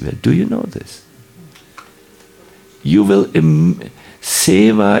festival. Do you know this? You will,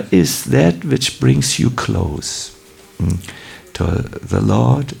 seva is that which brings you close to the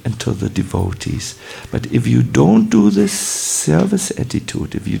Lord and to the devotees. But if you don't do this service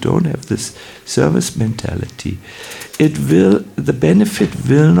attitude, if you don't have this service mentality, the benefit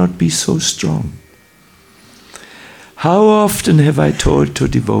will not be so strong. How often have I told to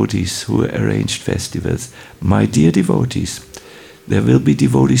devotees who arranged festivals, my dear devotees, there will be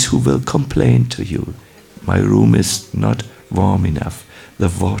devotees who will complain to you, my room is not warm enough, the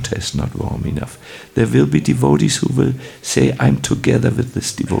water is not warm enough. There will be devotees who will say, I'm together with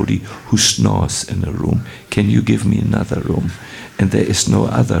this devotee who snores in a room. Can you give me another room? And there is no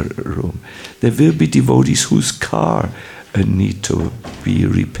other room. There will be devotees whose car need to be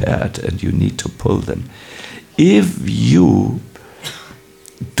repaired and you need to pull them. If you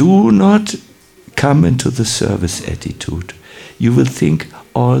do not come into the service attitude, you will think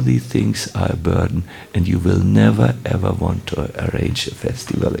all these things are a burden and you will never ever want to arrange a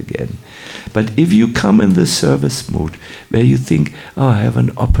festival again. But if you come in the service mood where you think, oh, I have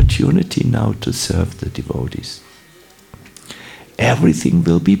an opportunity now to serve the devotees, everything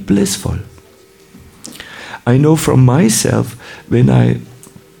will be blissful. I know from myself, when I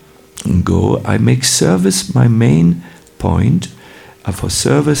go, I make service my main point. For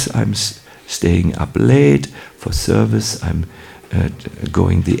service, I'm staying up late. For service, I'm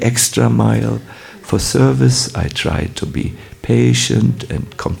going the extra mile. For service, I try to be patient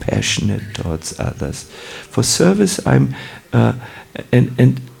and compassionate towards others. For service, I'm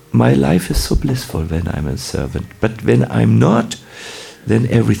and my life is so blissful when I'm a servant. But when I'm not, then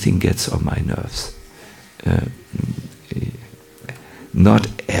everything gets on my nerves. Not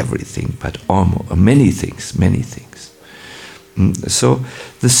everything, but almost many things. So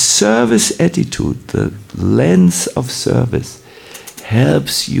the service attitude, the lens of service,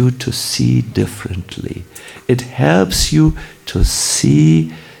 helps you to see differently. It helps you to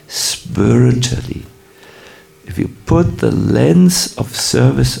see spiritually. If you put the lens of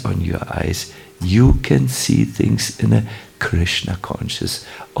service on your eyes, you can see things in a Krishna conscious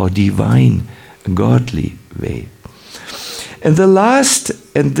or divine, godly way. And the last,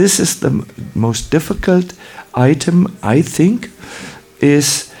 and this is the most difficult item, I think,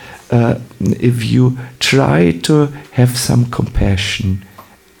 is if you try to have some compassion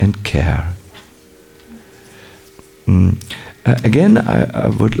and care. Again, I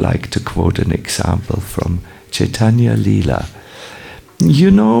would like to quote an example from Chaitanya Leela.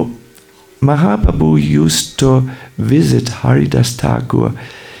 You know, Mahaprabhu used to visit Haridas Thakur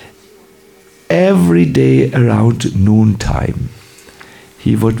every day around noontime.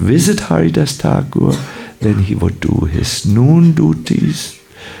 He would visit Haridas Thakur, then he would do his noon duties,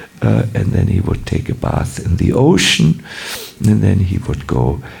 and then he would take a bath in the ocean, and then he would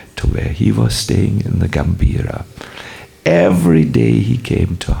go to where he was staying in the Gambhira. Every day he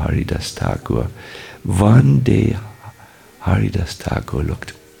came to Haridas Thakur. One day Haridas Thakur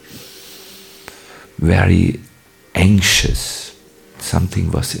looked very anxious.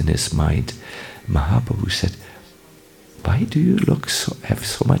 Something was in his mind. Mahaprabhu said, why do you have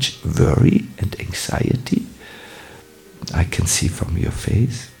so much worry and anxiety? I can see from your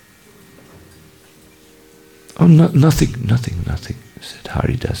face. Oh, nothing, said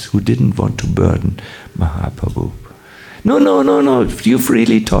Haridas, who didn't want to burden Mahaprabhu. No, you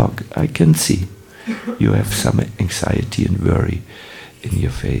freely talk. I can see. You have some anxiety and worry in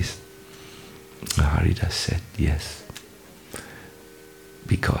your face. Haridas said, yes.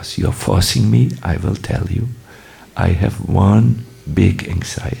 Because you're forcing me, I will tell you. I have one big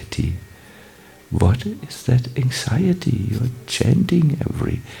anxiety. What is that anxiety? You're chanting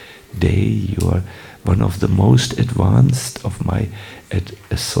every day. You're one of the most advanced of my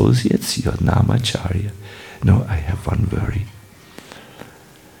associates. You're Namacharya. No, I have one worry.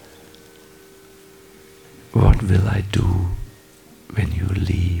 What will I do when you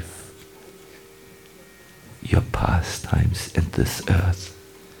leave your pastimes and this earth?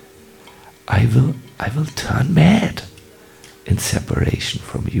 I will turn mad in separation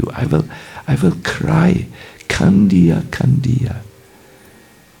from you. I will cry, Kandiya, Kandiya.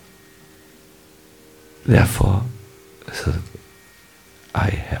 Therefore, so I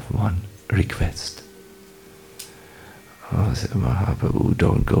have one request. Oh, said Mahaprabhu,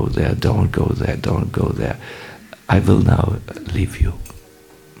 don't go there, don't go there, don't go there. I will now leave you.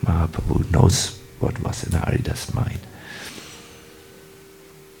 Mahaprabhu knows what was in Haridas' mind.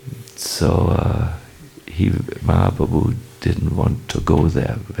 So Mahaprabhu didn't want to go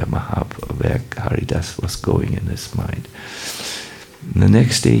there where Haridas was going in his mind. And the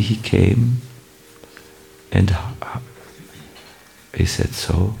next day he came and he said,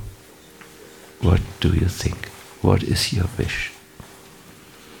 so, what do you think? What is your wish?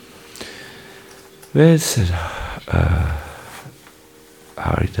 Well, said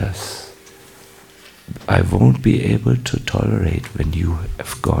Haridas, I won't be able to tolerate when you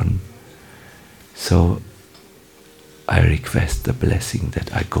have gone. So I request the blessing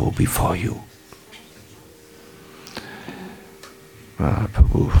that I go before you.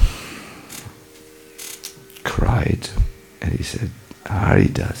 Mahaprabhu cried and he said,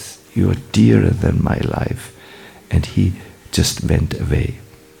 Haridas, you are dearer than my life. And he just went away.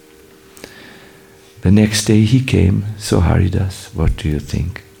 The next day he came, so Haridas, what do you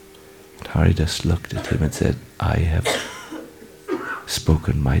think? And Haridas looked at him and said, I have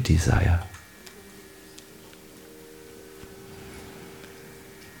spoken my desire.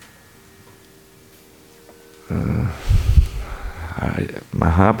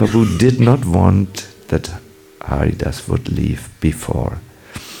 Mahaprabhu did not want that Haridas would leave before.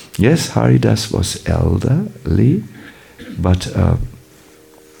 Yes, Haridas was elderly, but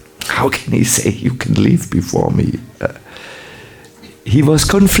how can he say you can leave before me? He was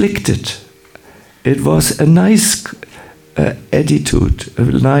conflicted. It was a nice attitude, a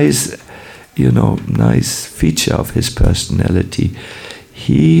nice, nice feature of his personality.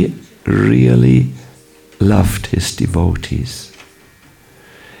 He really loved his devotees.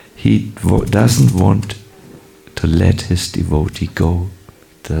 He doesn't want to let his devotee go.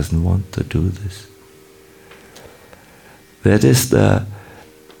 Doesn't want to do this. That is the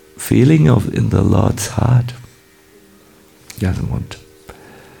feeling of in the Lord's heart. He doesn't want to.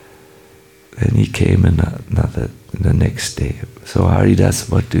 Then he came the next day. So Haridas,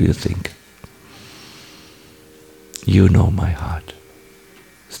 what do you think? You know my heart.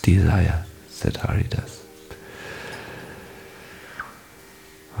 It's desire, said Haridas.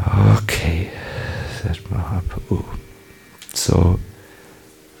 Okay, said Mahaprabhu. So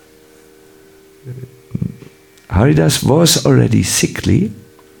Haridas was already sickly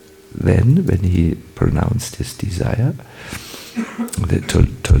then when he pronounced his desire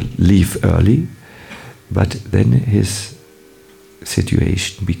to leave early, but then his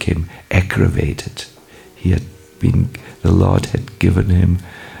situation became aggravated. The Lord had given him,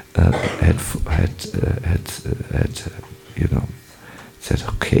 said,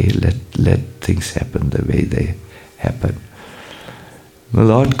 okay, let things happen the way they happen. The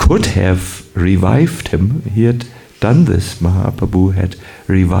Lord could have revived him. He had done this. Mahaprabhu had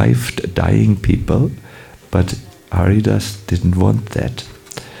revived dying people, but Haridas didn't want that.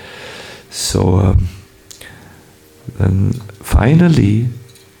 So then finally,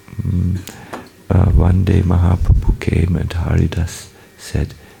 one day Mahaprabhu came and Haridas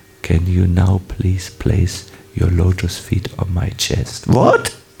said, can you now please place your lotus feet on my chest?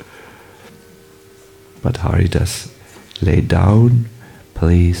 What? But Haridas lay down.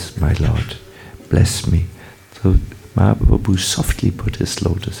 Please, my Lord, bless me. So Mahaprabhu softly put his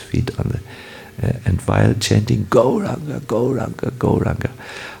lotus feet on and while chanting Gauranga, Gauranga, Gauranga,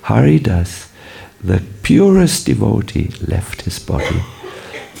 Haridas, the purest devotee, left his body.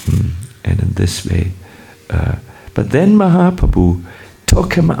 And in this way, but then Mahaprabhu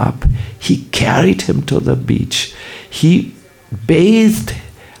took him up. He carried him to the beach. He bathed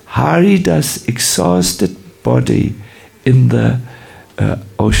Haridas' exhausted body in the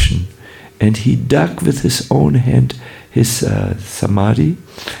ocean, and he dug with his own hand his samadhi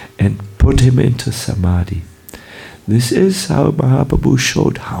and put him into samadhi. This is how Mahaprabhu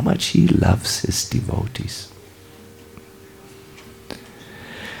showed how much he loves his devotees.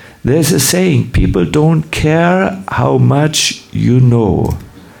 There's a saying, people don't care how much you know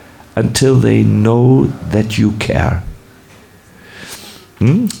until they know that you care.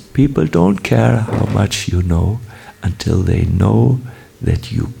 People don't care how much you know until they know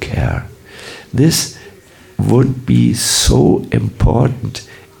that you care. This would be so important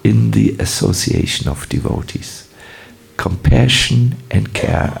in the association of devotees. Compassion and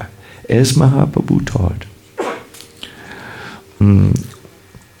care, as Mahaprabhu taught.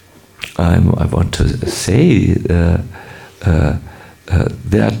 I want to say there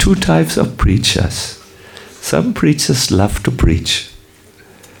are two types of preachers. Some preachers love to preach,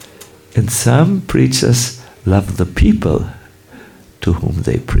 and some preachers love the people to whom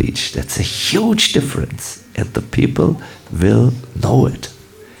they preach. That's a huge difference, and the people will know it,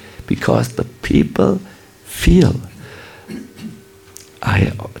 because the people feel,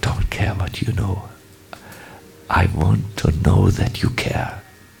 I don't care what you know. I want to know that you care.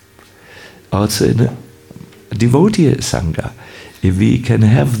 Also in a devotee Sangha, if we can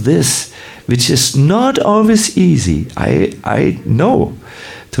have this, which is not always easy, I know,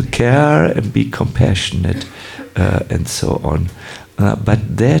 to care and be compassionate and so on.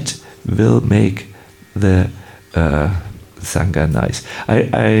 But that will make the Sangha nice.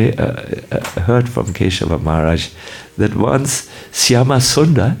 I heard from Keshava Maharaj that once Syama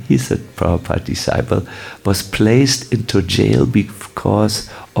Sundar, he's a Prabhupada disciple, was placed into jail because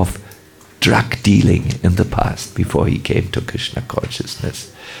of drug dealing in the past, before he came to Krishna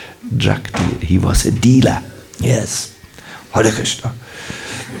consciousness. Drug deal. He was a dealer. Yes. Hare Krishna.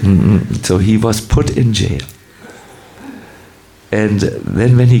 So he was put in jail. And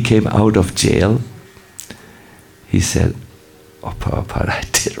then when he came out of jail, he said, "Oh, Prabhupada, I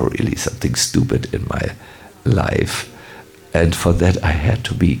did really something stupid in my life. And for that I had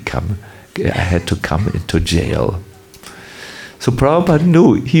to come into jail." So Prabhupada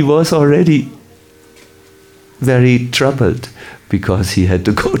knew he was already very troubled because he had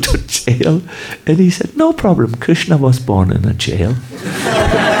to go to jail. And he said, "No problem, Krishna was born in a jail."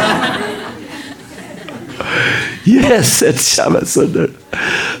 Yes, said Syama Sundar.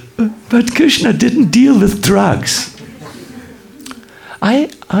 But Krishna didn't deal with drugs. I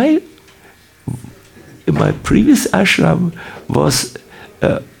in my previous ashram was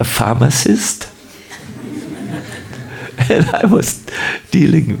a pharmacist. And I was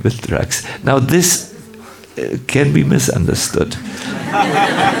dealing with drugs. Now this can be misunderstood.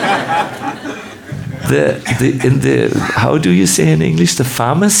 How do you say in English, the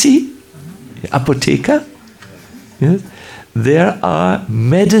pharmacy? Apotheker? Yes? There are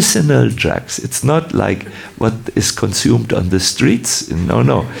medicinal drugs. It's not like what is consumed on the streets.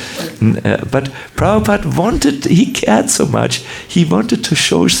 No. But Prabhupada he cared so much, he wanted to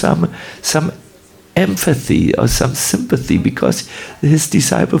show some empathy or some sympathy, because his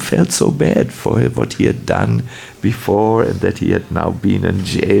disciple felt so bad for what he had done before, and that he had now been in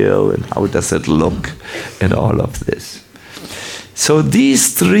jail, and how does it look, and all of this. So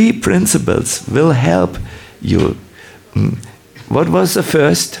these three principles will help you. What was the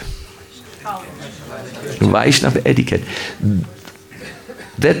first? Vaishnava etiquette.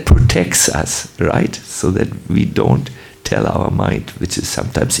 That protects us, right? So that we don't tell our mind, which is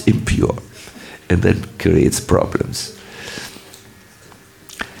sometimes impure, and that creates problems.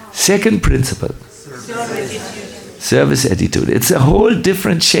 Second principle, service attitude. It's a whole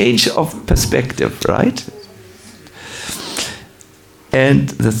different change of perspective, right? And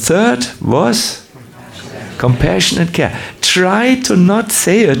the third was compassion and care. Try to not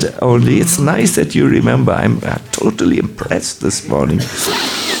say it only. It's nice that you remember. I'm totally impressed this morning.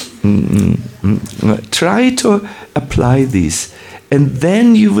 Try to apply these. And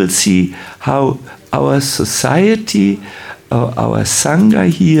then you will see how our society, our Sangha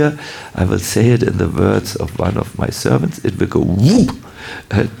here, I will say it in the words of one of my servants, it will go whoop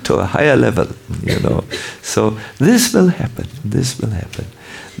to a higher level, So this will happen. This will happen.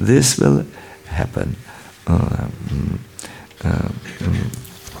 This will happen.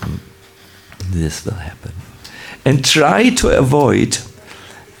 This will happen. And try to avoid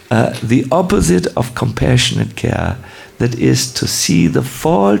the opposite of compassionate care, that is to see the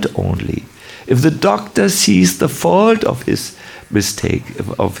fault only. If the doctor sees the fault of his mistake,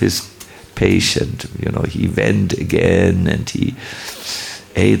 of his patient, he went again and he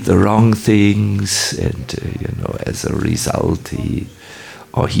ate the wrong things, and as a result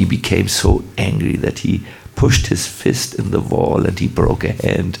he became so angry that he pushed his fist in the wall and he broke a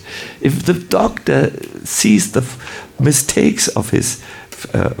hand. If the doctor sees the mistakes of his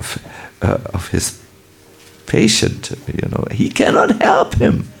patient, he cannot help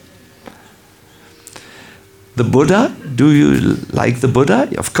him. The Buddha, do you like the Buddha?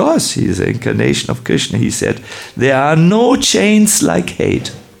 Of course, he is an incarnation of Krishna. He said, there are no chains like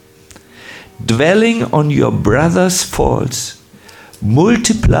hate. Dwelling on your brother's faults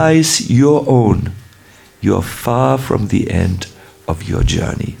multiplies your own. You are far from the end of your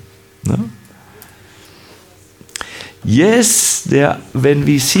journey. No? Yes, when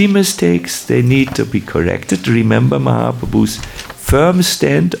we see mistakes, they need to be corrected. Remember Mahaprabhu's firm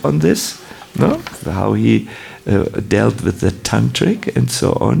stand on this, no? How he dealt with the tantric and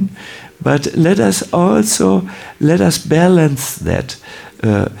so on. But let us balance that,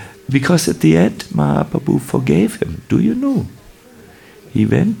 because at the end Mahaprabhu forgave him. Do you know? He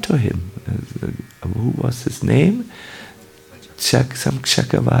went to him. Who was his name? Some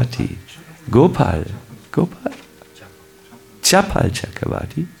Chakravarti. Gopal. Chapal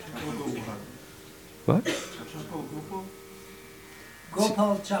Chakravarti. What?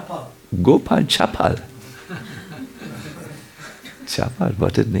 Gopal Chapal. Gopal Chapal. Chapal,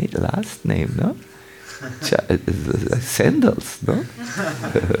 what a last name, no? Sandals, no?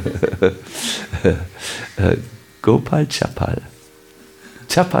 Gopal Chapal.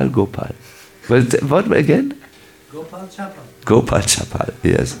 Chapal Gopal. What again? Gopal Chapal. Gopal Chapal,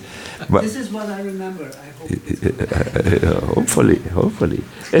 yes. This is what I remember. I hope. Hopefully.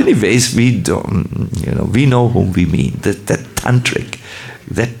 Anyways, we know whom we mean. That tantric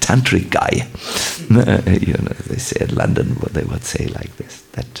guy. They say in London, they would say like this.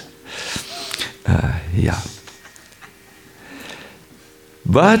 Yeah.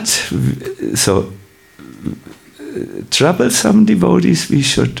 But so troublesome devotees we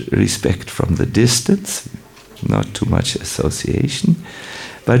should respect from the distance, not too much association,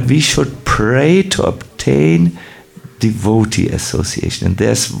 but we should pray to obtain devotee association. And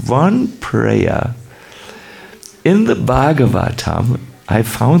there's one prayer in the Bhagavatam. I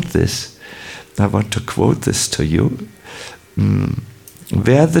found this. I want to quote this to you.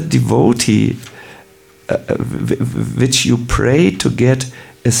 Where the devotee, which you pray to get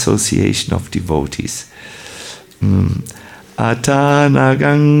association of devotees. Atana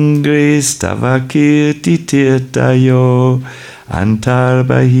gangres tavakirti tirtayo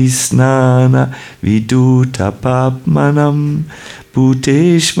antarbahisnana viduta papmanam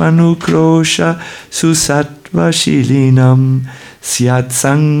bhuteshmanukrosha susatva shilinam syat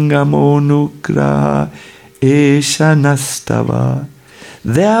sangamonugraha esha nastava.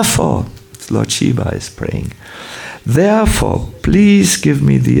 Therefore, Lord Shiva is praying, therefore, please give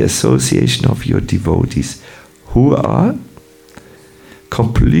me the association of your devotees who are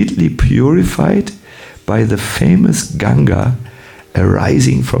completely purified by the famous Ganga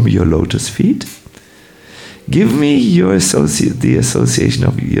arising from your lotus feet. Give me the association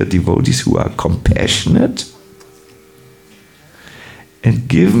of your devotees who are compassionate, and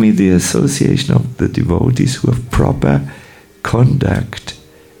give me the association of the devotees who have proper conduct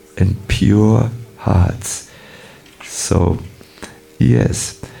and pure hearts. So,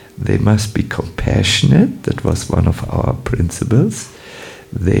 yes, they must be compassionate. That was one of our principles.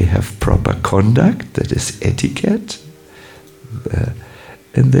 They have proper conduct, that is etiquette,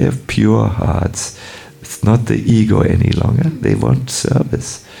 and they have pure hearts. It's not the ego any longer. They want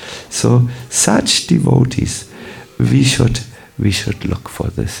service. So such devotees, we should look for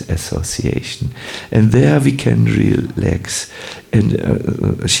this association, and there we can relax. And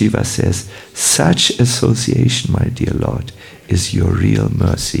Shiva says, such association, my dear Lord, is your real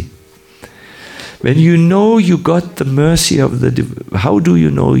mercy. When you know you got the mercy of how do you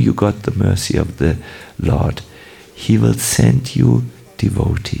know you got the mercy of the Lord? He will send you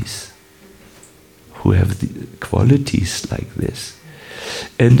devotees who have the qualities like this.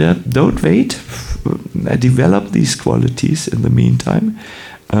 And don't wait. Develop these qualities in the meantime.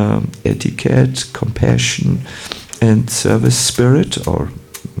 Etiquette, compassion, and service spirit,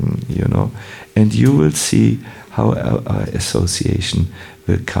 and you will see how our association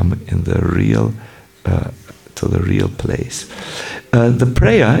will come in the real, to the real place. The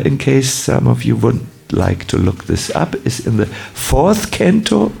prayer, in case some of you would like to look this up, is in the 4th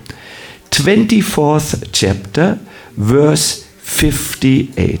canto, 24th chapter, verse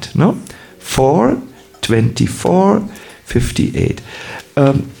 58. No? 4:24:58.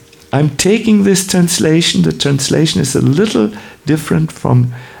 I'm taking this translation. The translation is a little different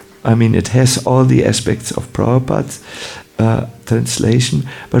from, it has all the aspects of Prabhupada's translation,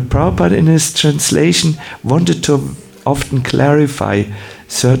 but Prabhupada in his translation wanted to often clarify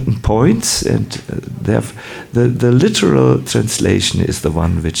certain points, and the literal translation is the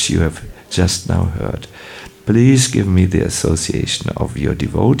one which you have just now heard. Please give me the association of your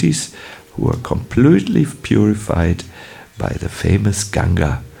devotees who are completely purified by the famous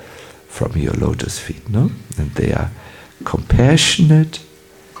Ganga from your lotus feet, no? And they are compassionate,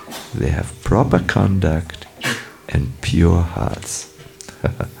 they have proper conduct and pure hearts.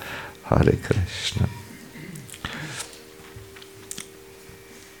 Hare Krishna.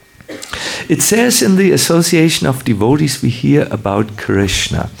 It says in the Association of Devotees we hear about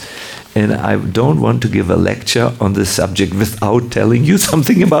Krishna. And I don't want to give a lecture on this subject without telling you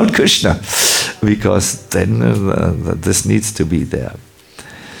something about Krishna, because then this needs to be there.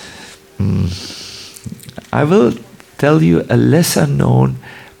 I will tell you a lesser known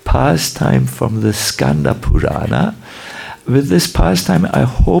pastime from the Skanda Purana. With this pastime I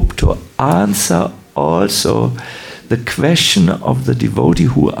hope to answer also the question of the devotee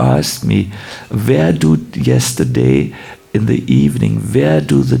who asked me, where do yesterday in the evening, where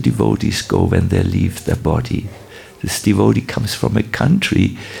do the devotees go when they leave their body? This devotee comes from a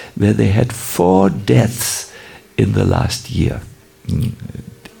country where they had 4 deaths in the last year, in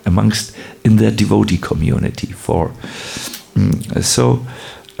their devotee community, 4. So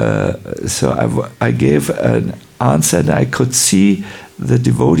I gave an answer, and I could see the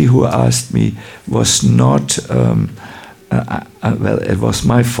devotee who asked me was not, well, it was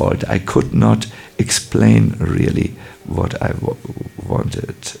my fault. I could not explain really what I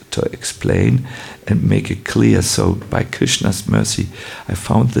wanted to explain and make it clear. So by Krishna's mercy, I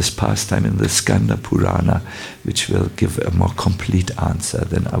found this pastime in the Skanda Purana, which will give a more complete answer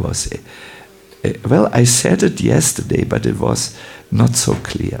than I was. Well, I said it yesterday, but it was not so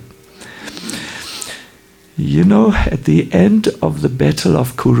clear. You know, at the end of the battle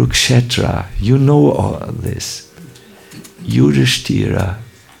of Kurukshetra, you know all this, Yudhishthira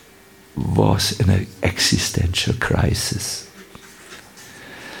was in an existential crisis.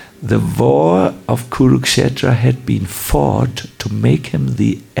 The war of Kurukshetra had been fought to make him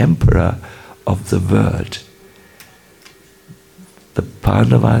the emperor of the world. The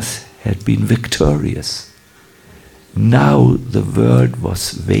Pandavas had been victorious. Now the world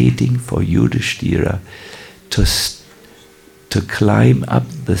was waiting for Yudhishthira to climb up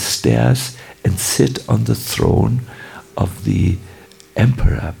the stairs and sit on the throne of the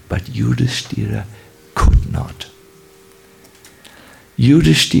emperor, but Yudhishthira could not.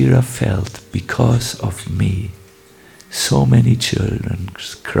 Yudhishthira felt, because of me, so many children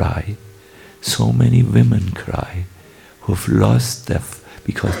cry, so many women cry, who have lost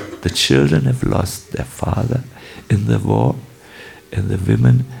because the children have lost their father in the war, and the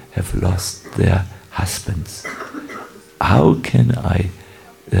women have lost their husbands. How can I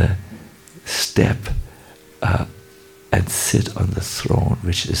step and sit on the throne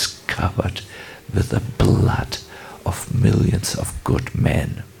which is covered with the blood of millions of good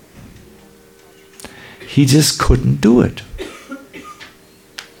men? He just couldn't do it.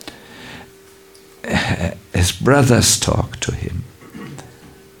 His brothers talked to him.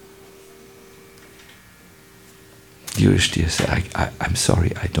 Yudhishthira said, I'm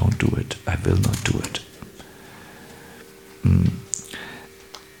sorry, I don't do it. I will not do it.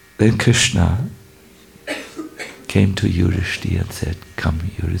 Then Krishna came to Yudhishthira and said, come,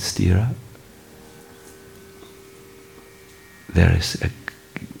 Yudhishthira,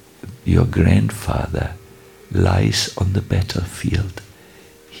 your grandfather lies on the battlefield.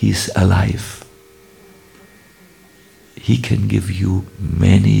 He's alive. He can give you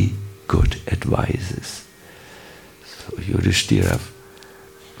many good advices. So Yudhishthira,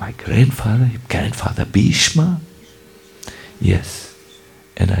 my grandfather Bhishma? Yes,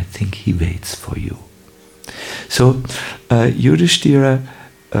 and I think he waits for you. So Yudhishthira,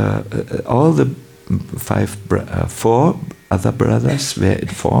 all the 4 other brothers were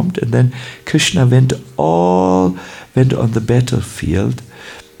informed, and then Krishna went on the battlefield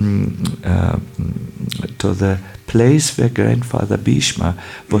to the place where grandfather Bhishma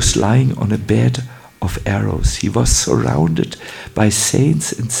was lying on a bed of arrows. He was surrounded by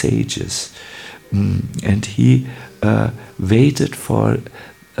saints and sages, and he waited for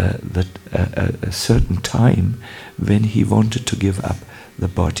a certain time when he wanted to give up the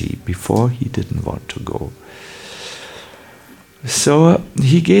body. Before, he didn't want to go. So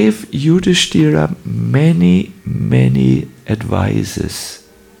he gave Yudhishthira many, many advices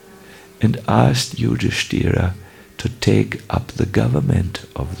and asked Yudhishthira to take up the government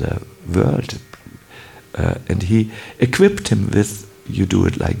of the world. And he equipped him with, you do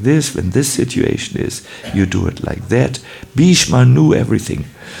it like this, when this situation is, you do it like that. Bhishma knew everything.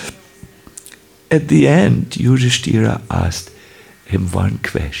 At the end, Yudhishthira asked him one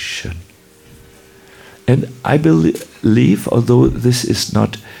question. And I believe, although this is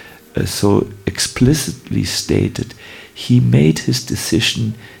not so explicitly stated, he made his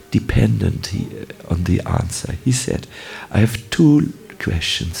decision dependent on the answer. He said, I have 2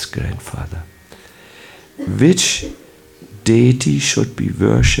 questions, grandfather. Which deity should be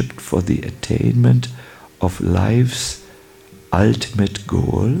worshipped for the attainment of life's ultimate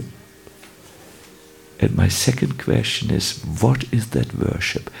goal? And my second question is, what is that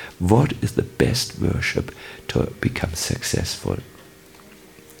worship? What is the best worship to become successful?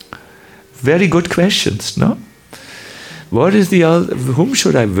 Very good questions, no? What is whom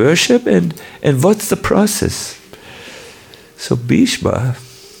should I worship, and what's the process? So Bhishma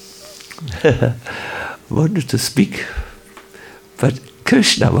wanted to speak, but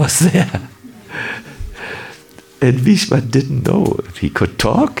Krishna was there. And Bhishma didn't know if he could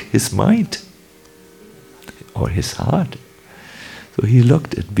talk his mind or his heart. So he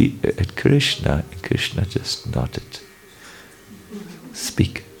looked at Krishna, and Krishna just nodded.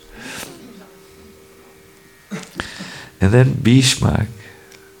 Speak. And then Bhishma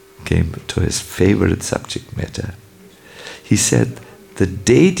came to his favorite subject matter. He said, the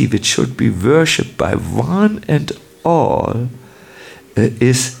deity which should be worshipped by one and all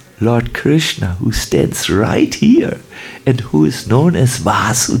is Lord Krishna, who stands right here and who is known as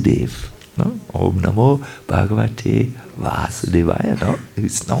Vasudeva. No? Om Namo Bhagavate Vasudevaya. No?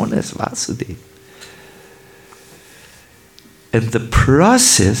 He's known as Vasudeva. And the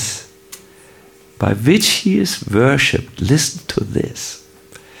process by which he is worshipped, listen to this,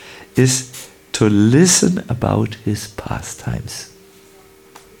 is to listen about his pastimes.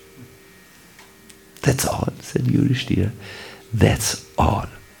 That's all, said Yudhishthira. That's all,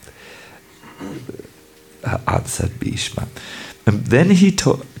 answered Bhishma. And then he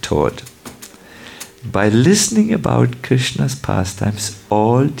taught, by listening about Krishna's pastimes,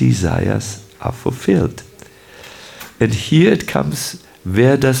 all desires are fulfilled. And here it comes,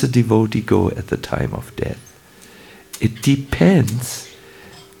 where does a devotee go at the time of death? It depends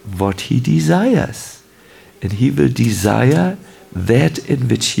what he desires. And he will desire that in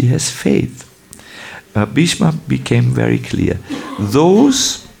which he has faith. Bhishma became very clear.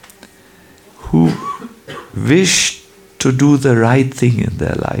 Those who wish to do the right thing in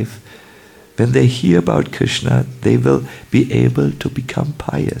their life, when they hear about Krishna, they will be able to become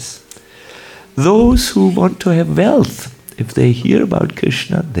pious. Those who want to have wealth, if they hear about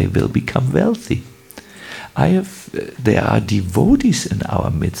Krishna, they will become wealthy. There are devotees in our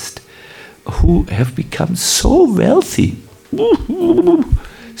midst who have become so wealthy,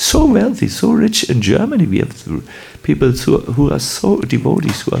 so wealthy, so rich. In Germany, we have people who are so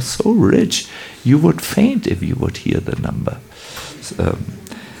devotees, who are so rich, you would faint if you would hear the number.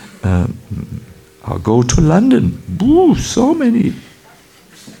 Or go to London, so many.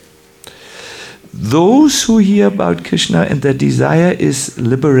 Those who hear about Krishna and their desire is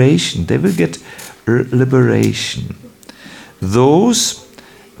liberation, they will get liberation. Those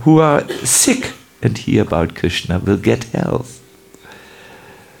who are sick and hear about Krishna will get health.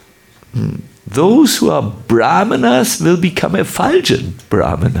 Those who are brahmanas will become effulgent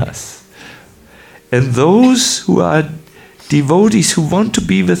brahmanas. And those who are devotees who want to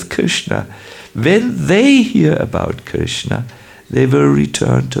be with Krishna, when they hear about Krishna, they will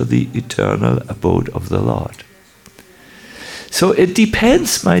return to the eternal abode of the Lord. So it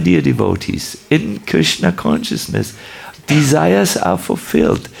depends, my dear devotees. In Krishna consciousness, desires are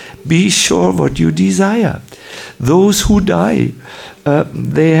fulfilled. Be sure what you desire. Those who die,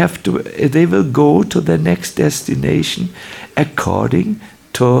 they will go to the next destination according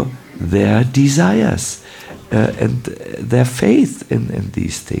to their desires and their faith in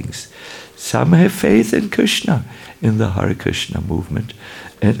these things. Some have faith in Krishna, in the Hare Krishna movement,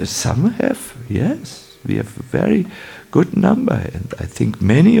 and some have, yes, we have a very good number, and I think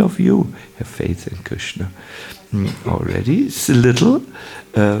many of you have faith in Krishna already. It's a little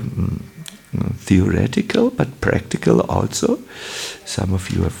theoretical, but practical also. Some of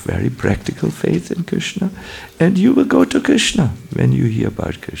you have very practical faith in Krishna, and you will go to Krishna when you hear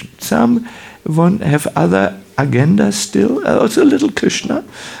about Krishna. Some have other agendas still, also a little Krishna,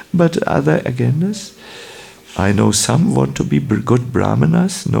 but other agendas. I know some want to be good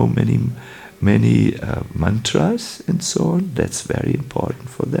brahmanas, know many mantras and so on. That's very important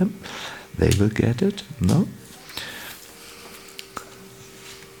for them. They will get it, no?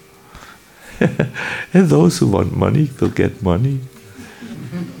 And those who want money will get money.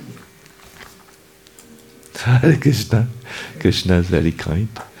 Hare Krishna. Krishna is very kind.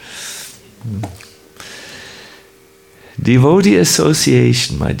 Devotee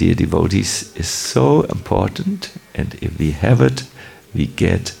association, my dear devotees, is so important, and if we have it, we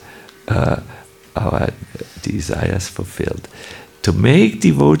get our desires fulfilled. to make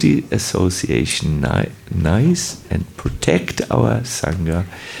devotee association nice and protect our Sangha,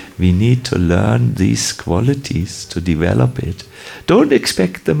 we need to learn these qualities to develop it. Don't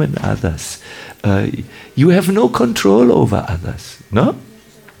expect them in others. You have no control over others, no?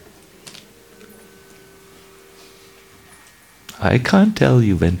 I can't tell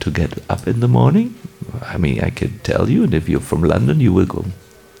you when to get up in the morning. I mean, I can tell you, and if you're from London, you will go.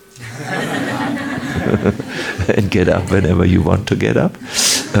 And get up whenever you want to get up.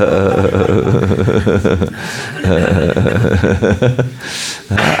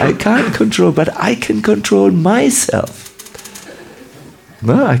 I can't control, but I can control myself.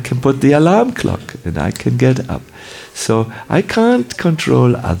 No, I can put the alarm clock and I can get up. So I can't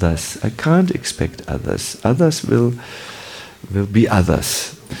control others. I can't expect others. Others will be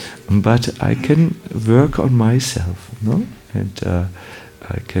others. But I can work on myself, no? And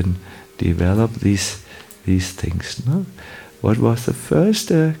I can develop these things, no? What was the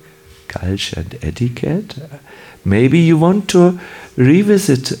first? Culture and etiquette. Maybe you want to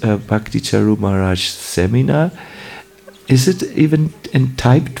revisit Bhakti Charu Maharaj's seminar. Is it even in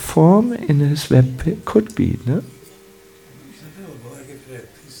typed form in his web page? Could be, no? It's available, I get read.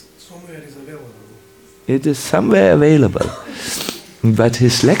 Somewhere is available. It is somewhere available. But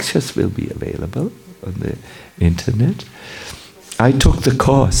his lectures will be available on the internet. I took the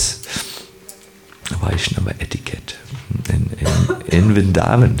course, Vaishnava etiquette, in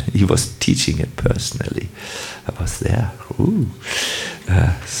Vrindavan. He was teaching it personally. I was there.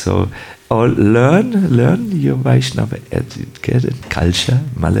 So learn your Vaishnava etiquette and culture,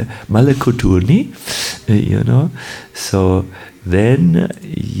 Male Kuturni, you know. So then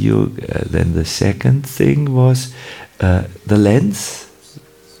then the second thing was the lens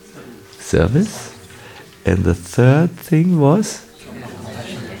service, and the third thing was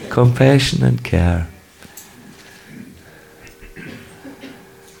compassion and care.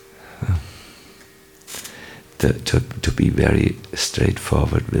 To be very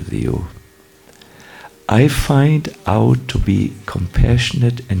straightforward with you, I find out to be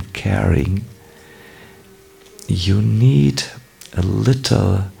compassionate and caring, you need a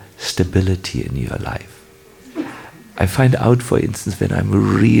little stability in your life. I find out, for instance, when I'm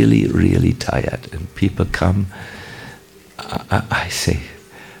really, really tired and people come, I say,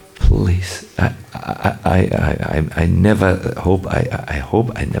 please, I never hope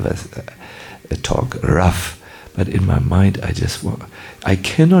I never talk rough, but in my mind I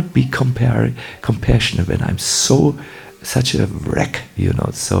cannot be compassionate when I'm such a wreck, you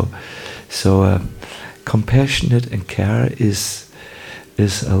know. So compassionate and care is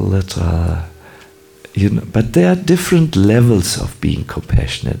a little, you know, but there are different levels of being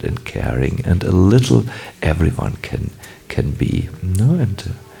compassionate and caring, and a little everyone can be, no,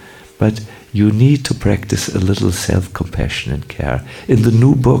 and but you need to practice a little self-compassion and care. In the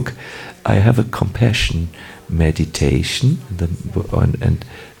new book, I have a compassion meditation, and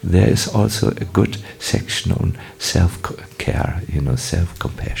there is also a good section on self-care, you know,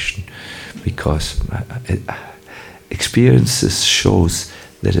 self-compassion, because experiences shows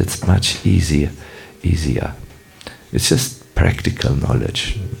that it's much easier. It's just practical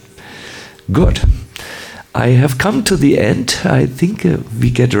knowledge. Good. I have come to the end. I think we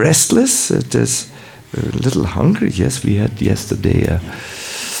get restless. It is a little hungry. Yes, we had yesterday a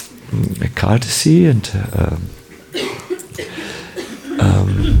courtesy, and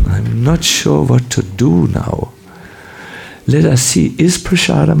I'm not sure what to do now. Let us see. Is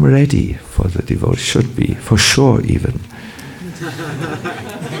prasadam ready for the devotee? Should be, for sure, even.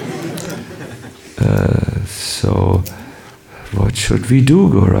 So, what should we do,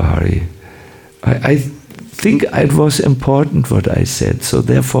 Gaurahari? I think it was important what I said. So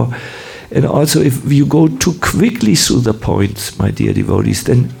therefore, and also if you go too quickly through the points, my dear devotees,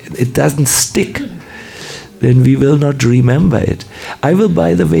 then it doesn't stick. Then we will not remember it. I will,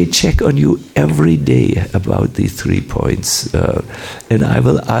 by the way, check on you every day about these 3 points. And I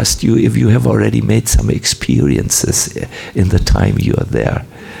will ask you if you have already made some experiences in the time you are there.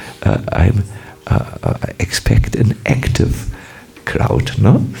 I expect an active crowd,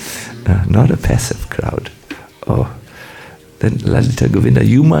 no? Not a passive crowd. Oh, then Lalita Govinda,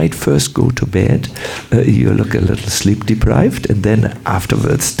 you might first go to bed. You look a little sleep deprived, and then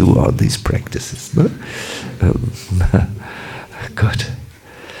afterwards do all these practices. No? Good.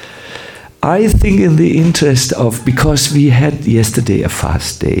 I think, in the interest of, because we had yesterday a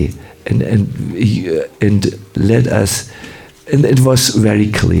fast day, and let us, and it was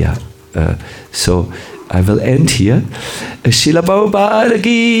very clear. So I will end here. Srila Prabhupada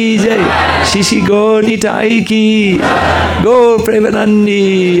ki jai, Shishi Gaur Nitai ki, Gaur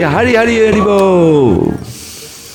Premanandi, Hari Hari Hari Bo.